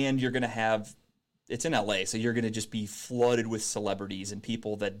 Sure. And you're going to have. It's in LA, so you're going to just be flooded with celebrities and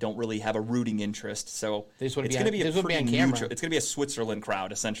people that don't really have a rooting interest. So They just wanna it's be going to on- be they a just wanna be pretty on camera. neutral. It's going to be a Switzerland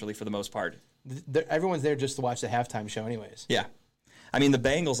crowd, essentially, for the most part. Everyone's there just to watch the halftime show, anyways. Yeah. I mean, the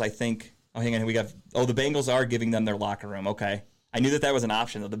Bengals, I think. Oh, hang on. The Bengals are giving them their locker room. Okay. I knew that was an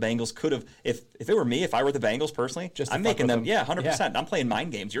option, though. The Bengals could have, if it were me, if I were the Bengals personally, Just to I'm fuck making with them, them. yeah, 100%. Yeah. I'm playing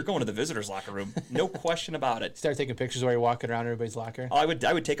mind games. You're going to the visitors' locker room. No question about it. Start taking pictures while you're walking around everybody's locker. Oh, I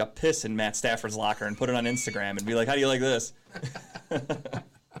would take a piss in Matt Stafford's locker and put it on Instagram and be like, how do you like this?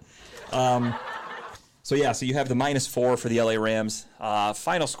 So you have the -4 for the LA Rams.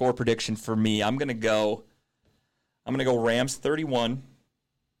 Final score prediction for me, I'm gonna go Rams 31.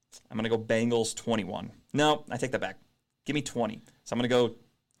 I'm gonna go Bengals 21. No, I take that back. Give me 20. So I'm gonna go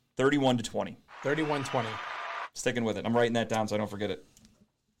 31-20. 31-20. Sticking with it. I'm writing that down so I don't forget it.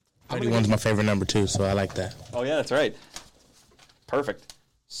 31's my favorite number too, so I like that. Oh yeah, that's right. Perfect.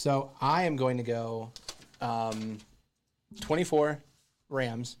 So I am going to go 24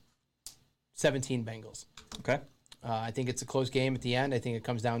 Rams, 17 Bengals. Okay. I think it's a close game at the end. I think it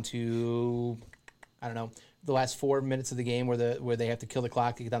comes down to, I don't know, the last 4 minutes of the game where they have to kill the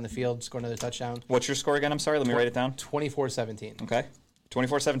clock to get down the field, score another touchdown. What's your score again? I'm sorry. Let me write it down. 24-17. Okay.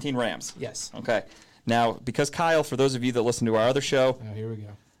 24-17 Rams. Yes. Okay. Now, because Kyle, for those of you that listen to our other show, Oh, here we go.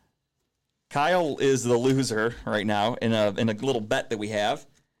 Kyle is the loser right now in a little bet that we have.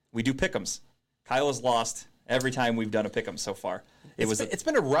 We do pick'ems. Kyle has lost every time we've done a pick'em so far. It's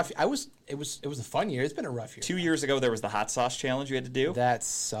been a rough. It was a fun year. It's been a rough year. 2 years ago there was the hot sauce challenge you had to do, That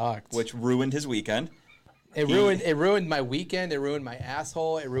sucked. which ruined his weekend. It ruined my weekend. It ruined my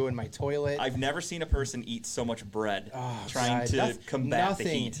asshole. It ruined my toilet. I've never seen a person eat so much bread trying God, to combat the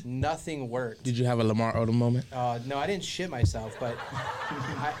heat. Nothing worked. Did you have a Lamar Odom moment? No, I didn't shit myself, but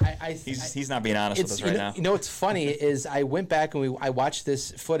He's not being honest with us right now. You know what's funny is I went back and I watched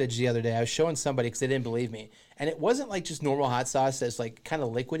this footage the other day. I was showing somebody because they didn't believe me, and it wasn't like just normal hot sauce that's like kind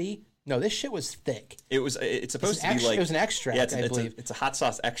of liquidy. No, this shit was thick. It's supposed to be like... It was an extract, yeah, I believe. It's a hot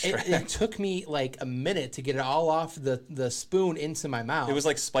sauce extract. It took me like a minute to get it all off the spoon into my mouth. It was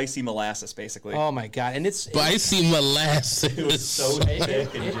like spicy molasses, basically. Oh my god! And it's Spicy molasses. It was so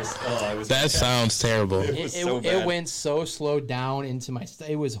thick and just... Oh, it was... That sounds terrible. was so bad. It went so slow down into my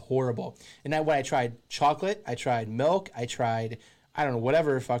it was horrible. And I tried chocolate, I tried milk, I tried I don't know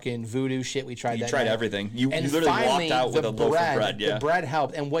whatever fucking voodoo shit we tried. You that tried night. everything. You And literally finally, walked out with the a loaf of bread. Yeah. The bread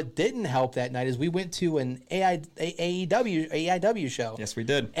helped. And what didn't help that night is we went to an AEW show. Yes, we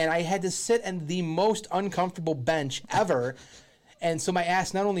did. And I had to sit in the most uncomfortable bench ever. And so my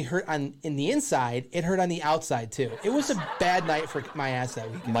ass not only hurt in the inside, it hurt on the outside too. It was a bad night for my ass that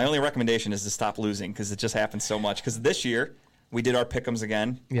weekend. My only recommendation is to stop losing because it just happens so much. Because this year we did our pick'ems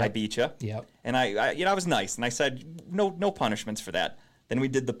again. Yep. I beat you. Yep. And I was nice and I said no punishments for that. Then we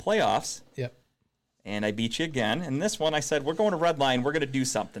did the playoffs. Yep. And I beat you again. And this one I said we're going to red line. We're going to do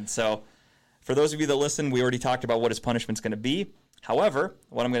something. So for those of you that listen, we already talked about what his punishment's going to be. However,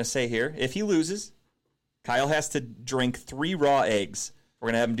 what I'm going to say here, if he loses, Kyle has to drink 3 raw eggs. We're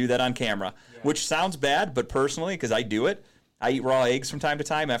going to have him do that on camera, which sounds bad, but personally, because I do it, I eat raw eggs from time to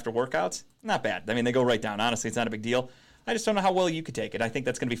time after workouts. Not bad. I mean, they go right down. Honestly, it's not a big deal. I just don't know how well you could take it. I think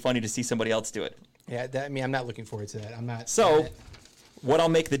that's going to be funny to see somebody else do it. Yeah, I'm not looking forward to that. I'm not. So, what I'll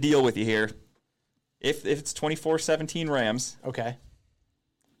make the deal with you here, if it's 24-17 Rams, Okay.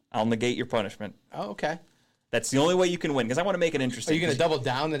 I'll negate your punishment. Oh, okay. That's the only way you can win, because I want to make it interesting. Are you going to double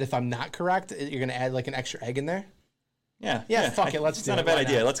down that if I'm not correct, you're going to add like an extra egg in there? Yeah, fuck it, let's it's do not it. a bad Why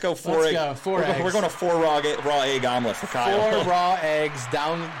idea. not? Let's go 4 Let's egg. go, 4 we're eggs. going to 4 raw egg omelet for Kyle. 4 raw eggs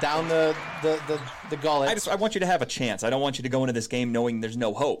down the gullet. I want you to have a chance. I don't want you to go into this game knowing there's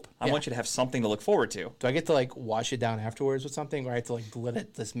no hope. I Yeah. want you to have something to look forward to. Do I get to like wash it down afterwards with something, or I have to like let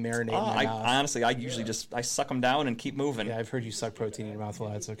it this marinate in my mouth? Honestly, I usually just suck them down and keep moving. Yeah, I've heard you suck protein in your mouth a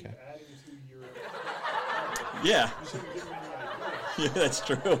lot. It's okay. Yeah. Yeah, that's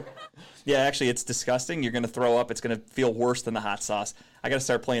true. Yeah, actually, it's disgusting. You're going to throw up. It's going to feel worse than the hot sauce. I got to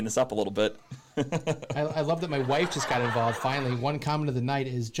start playing this up a little bit. I love that my wife just got involved. Finally, one comment of the night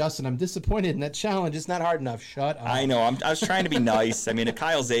is, Justin, I'm disappointed in that challenge. It's not hard enough. Shut up. I know. I was trying to be nice. I mean, at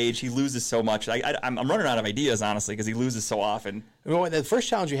Kyle's age, he loses so much. I'm running out of ideas, honestly, because he loses so often. Well, the first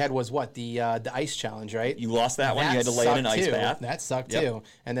challenge you had was what? The ice challenge, right? You lost that one. You had to lay in an ice bath. That sucked Yep. too.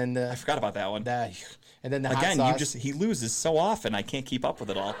 And then I forgot about that one. And then the hot Again, sauce. he loses so often. I can't keep up with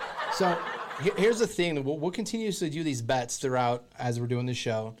it all. So here's the thing. We'll continuously do these bets throughout as we're doing the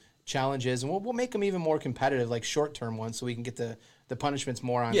show, challenges, and we'll make them even more competitive, like short-term ones, so we can get the punishments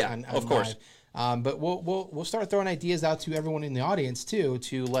more on. Yeah, on of course. live. But we'll start throwing ideas out to everyone in the audience too,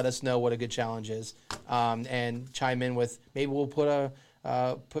 to let us know what a good challenge is, and chime in with, maybe we'll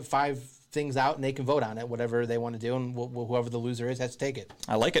put 5 things out and they can vote on it, whatever they want to do, and whoever the loser is has to take it.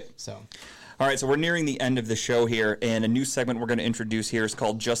 I like it. So. All right, so we're nearing the end of the show here, and a new segment we're going to introduce here is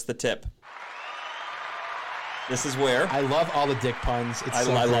called Just the Tip. This is where... I love all the dick puns. It's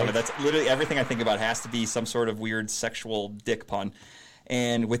so I love great. it. That's literally everything I think about has to be some sort of weird sexual dick pun.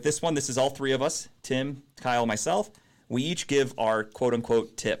 And with this one, this is all 3 of us, Tim, Kyle, myself. We each give our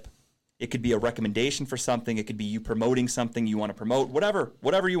quote-unquote tip. It could be a recommendation for something. It could be you promoting something you want to promote. Whatever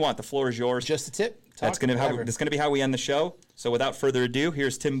you want. The floor is yours. Just a tip. That's going to be how we end the show. So without further ado,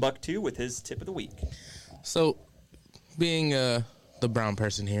 here's Tim Buck 2 with his tip of the week. So, being the brown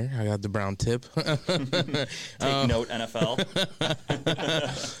person here, I got the brown tip. Take note, NFL.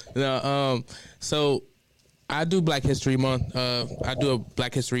 No, so I do Black History Month. I do a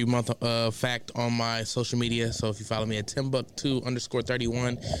Black History Month fact on my social media. So if you follow me at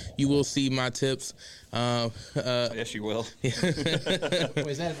timbuck2_31, you will see my tips. Yes, you will. Wait,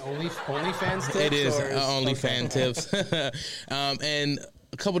 is that an OnlyFans tip? It is OnlyFans tips. And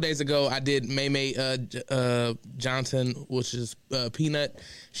a couple days ago, I did May Johnson, which is Peanut.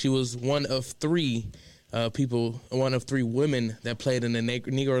 She was one of 3 one of 3 women that played in the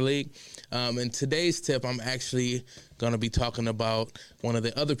Negro League. And today's tip, I'm actually going to be talking about one of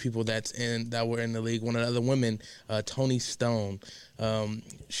the other people that were in the league, one of the other women, Toni Stone.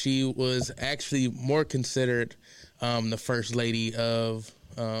 She was actually more considered the first lady of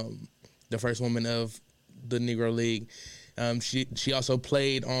the first woman of the Negro League. She also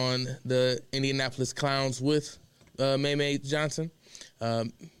played on the Indianapolis Clowns with May Johnson.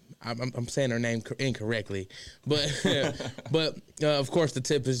 I'm saying her name incorrectly, but of course the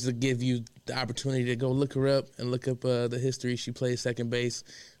tip is to give you the opportunity to go look her up and look up the history. She played second base.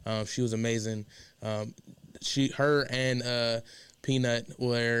 She was amazing. Her and Peanut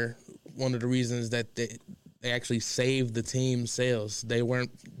were one of the reasons that they actually saved the team's sales. They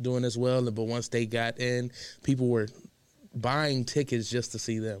weren't doing as well, but once they got in, people were buying tickets just to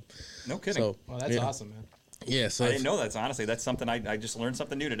see them. No kidding. So, Well, that's awesome, man. Yeah, so I didn't know that. Honestly, that's something I just learned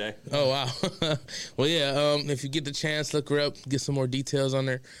something new today. Oh, wow. Well, yeah, if you get the chance, look her up, get some more details on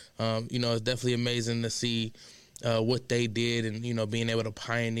her. It's definitely amazing to see what they did and, being able to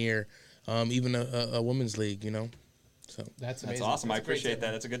pioneer even a women's league, So That's amazing. That's awesome. That's I a great appreciate tip, that.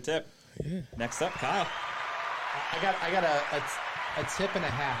 man. That's a good tip. Yeah. Next up, Kyle. I got a tip and a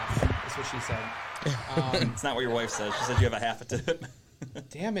half. That's what she said. It's not what your wife says. She said you have a half a tip.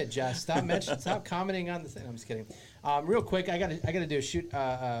 Damn it, Jess! Stop commenting on the thing. I'm just kidding. Real quick, I gotta do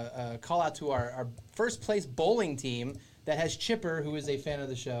a call out to our first place bowling team that has Chipper, who is a fan of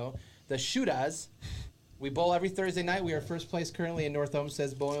the show. The Shootas. We bowl every Thursday night. We are first place currently in North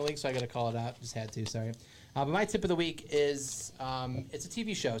Homestead's bowling league, so I gotta call it out. Just had to. Sorry. But my tip of the week is it's a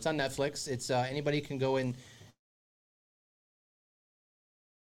TV show. It's on Netflix. It's anybody can go in.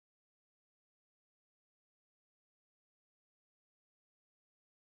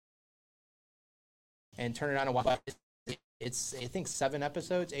 And turn it on and watch. It's I think 8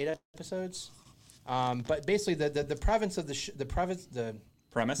 episodes. But basically the premise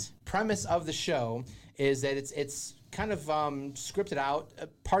of the show is that it's kind of scripted out.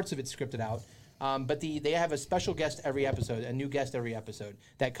 Parts of it's scripted out. But they have a special guest every episode, a new guest every episode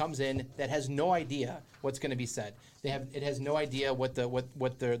that comes in that has no idea what's going to be said. It has no idea what they're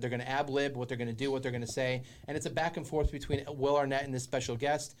going to ad lib, what they're going to do, what they're going to say, and it's a back and forth between Will Arnett and this special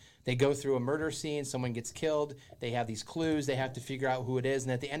guest. They go through a murder scene, someone gets killed. They have these clues. They have to figure out who it is,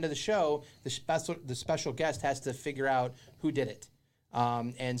 and at the end of the show, the special guest has to figure out who did it.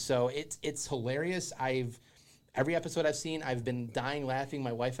 And so it's hilarious. Every episode I've seen, I've been dying laughing.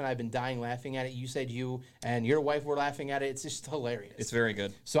 My wife and I have been dying laughing at it. You said you and your wife were laughing at it. It's just hilarious. It's very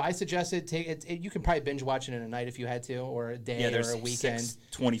good. So I suggested you can probably binge watch it in a night if you had to, or a day, or a weekend. 6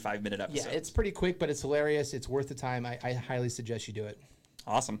 25-minute episodes. Yeah, it's pretty quick, but it's hilarious. It's worth the time. I highly suggest you do it.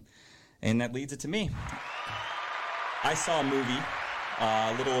 Awesome. And that leads it to me. I saw a movie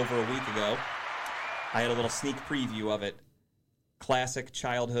a little over a week ago. I had a little sneak preview of it. Classic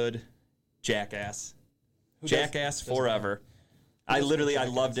childhood Jackass. Who Jackass doesn't Forever. I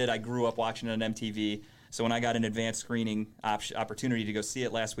loved it. I grew up watching it on MTV. So when I got an advanced screening opportunity to go see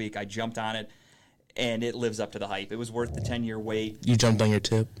it last week, I jumped on it, and it lives up to the hype. It was worth the 10-year wait. You jumped on your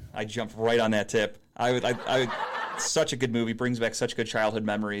tip. I jumped right on that tip. Such a good movie, brings back such good childhood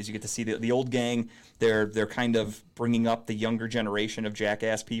memories. You get to see the old gang. They're kind of bringing up the younger generation of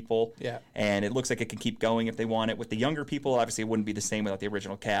Jackass people. Yeah. And it looks like it can keep going if they want it. With the younger people, obviously it wouldn't be the same without the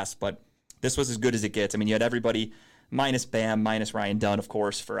original cast, but this was as good as it gets. I mean, you had everybody minus Bam, minus Ryan Dunn, of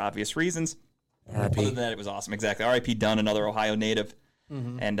course, for obvious reasons. R.I.P. Other than that, it was awesome. Exactly. R.I.P. Dunn, another Ohio native.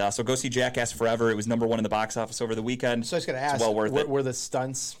 And so go see Jackass Forever. It was #1 in the box office over the weekend. So I was going to ask, It's well worth it. were the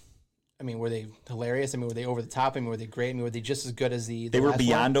stunts, I mean, were they hilarious? I mean, were they over the top? I mean, were they great? I mean, were they just as good as the They were last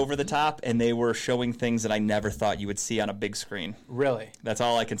beyond one? over the top, and they were showing things that I never thought you would see on a big screen. Really? That's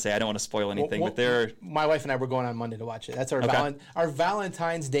all I can say. I don't want to spoil anything, but they're... My wife and I were going on Monday to watch it. That's our our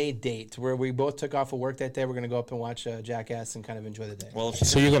Valentine's Day date, where we both took off of work that day. We're going to go up and watch Jackass and kind of enjoy the day. Well,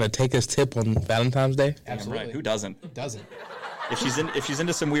 So you're gonna take this tip on Valentine's Day? Absolutely. right. Who doesn't? Doesn't? If she's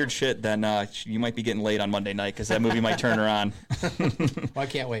into some weird shit, then you might be getting late on Monday night because that movie might turn her on. Well, I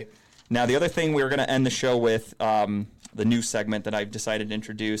can't wait. Now, the other thing we were going to end the show with, the new segment that I've decided to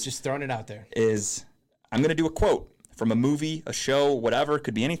introduce, Just throwing it out there. is I'm going to do a quote from a movie, a show, whatever. It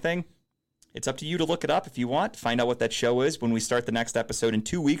could be anything. It's up to you to look it up if you want. Find out what that show is when we start the next episode in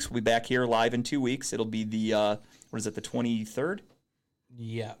 2 weeks. We'll be back here live in 2 weeks. It'll be the, the 23rd?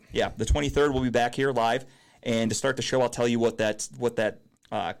 Yeah. Yeah, the 23rd. We'll be back here live. And to start the show, I'll tell you what that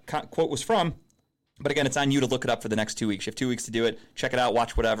quote was from. But again, it's on you to look it up for the next 2 weeks. You have 2 weeks to do it. Check it out.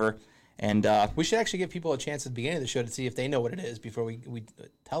 Watch whatever. And We should actually give people a chance at the beginning of the show to see if they know what it is before we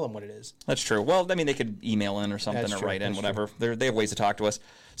tell them what it is. that's true. Well, I mean, they could email in or something That's or true. write in, That's whatever. They have ways to talk to us.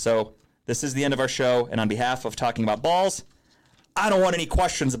 So this is the end of our show. And on behalf of Talking About Balls, I don't want any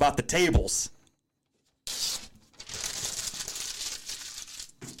questions about the tables.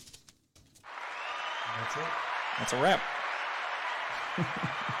 That's it. That's a wrap.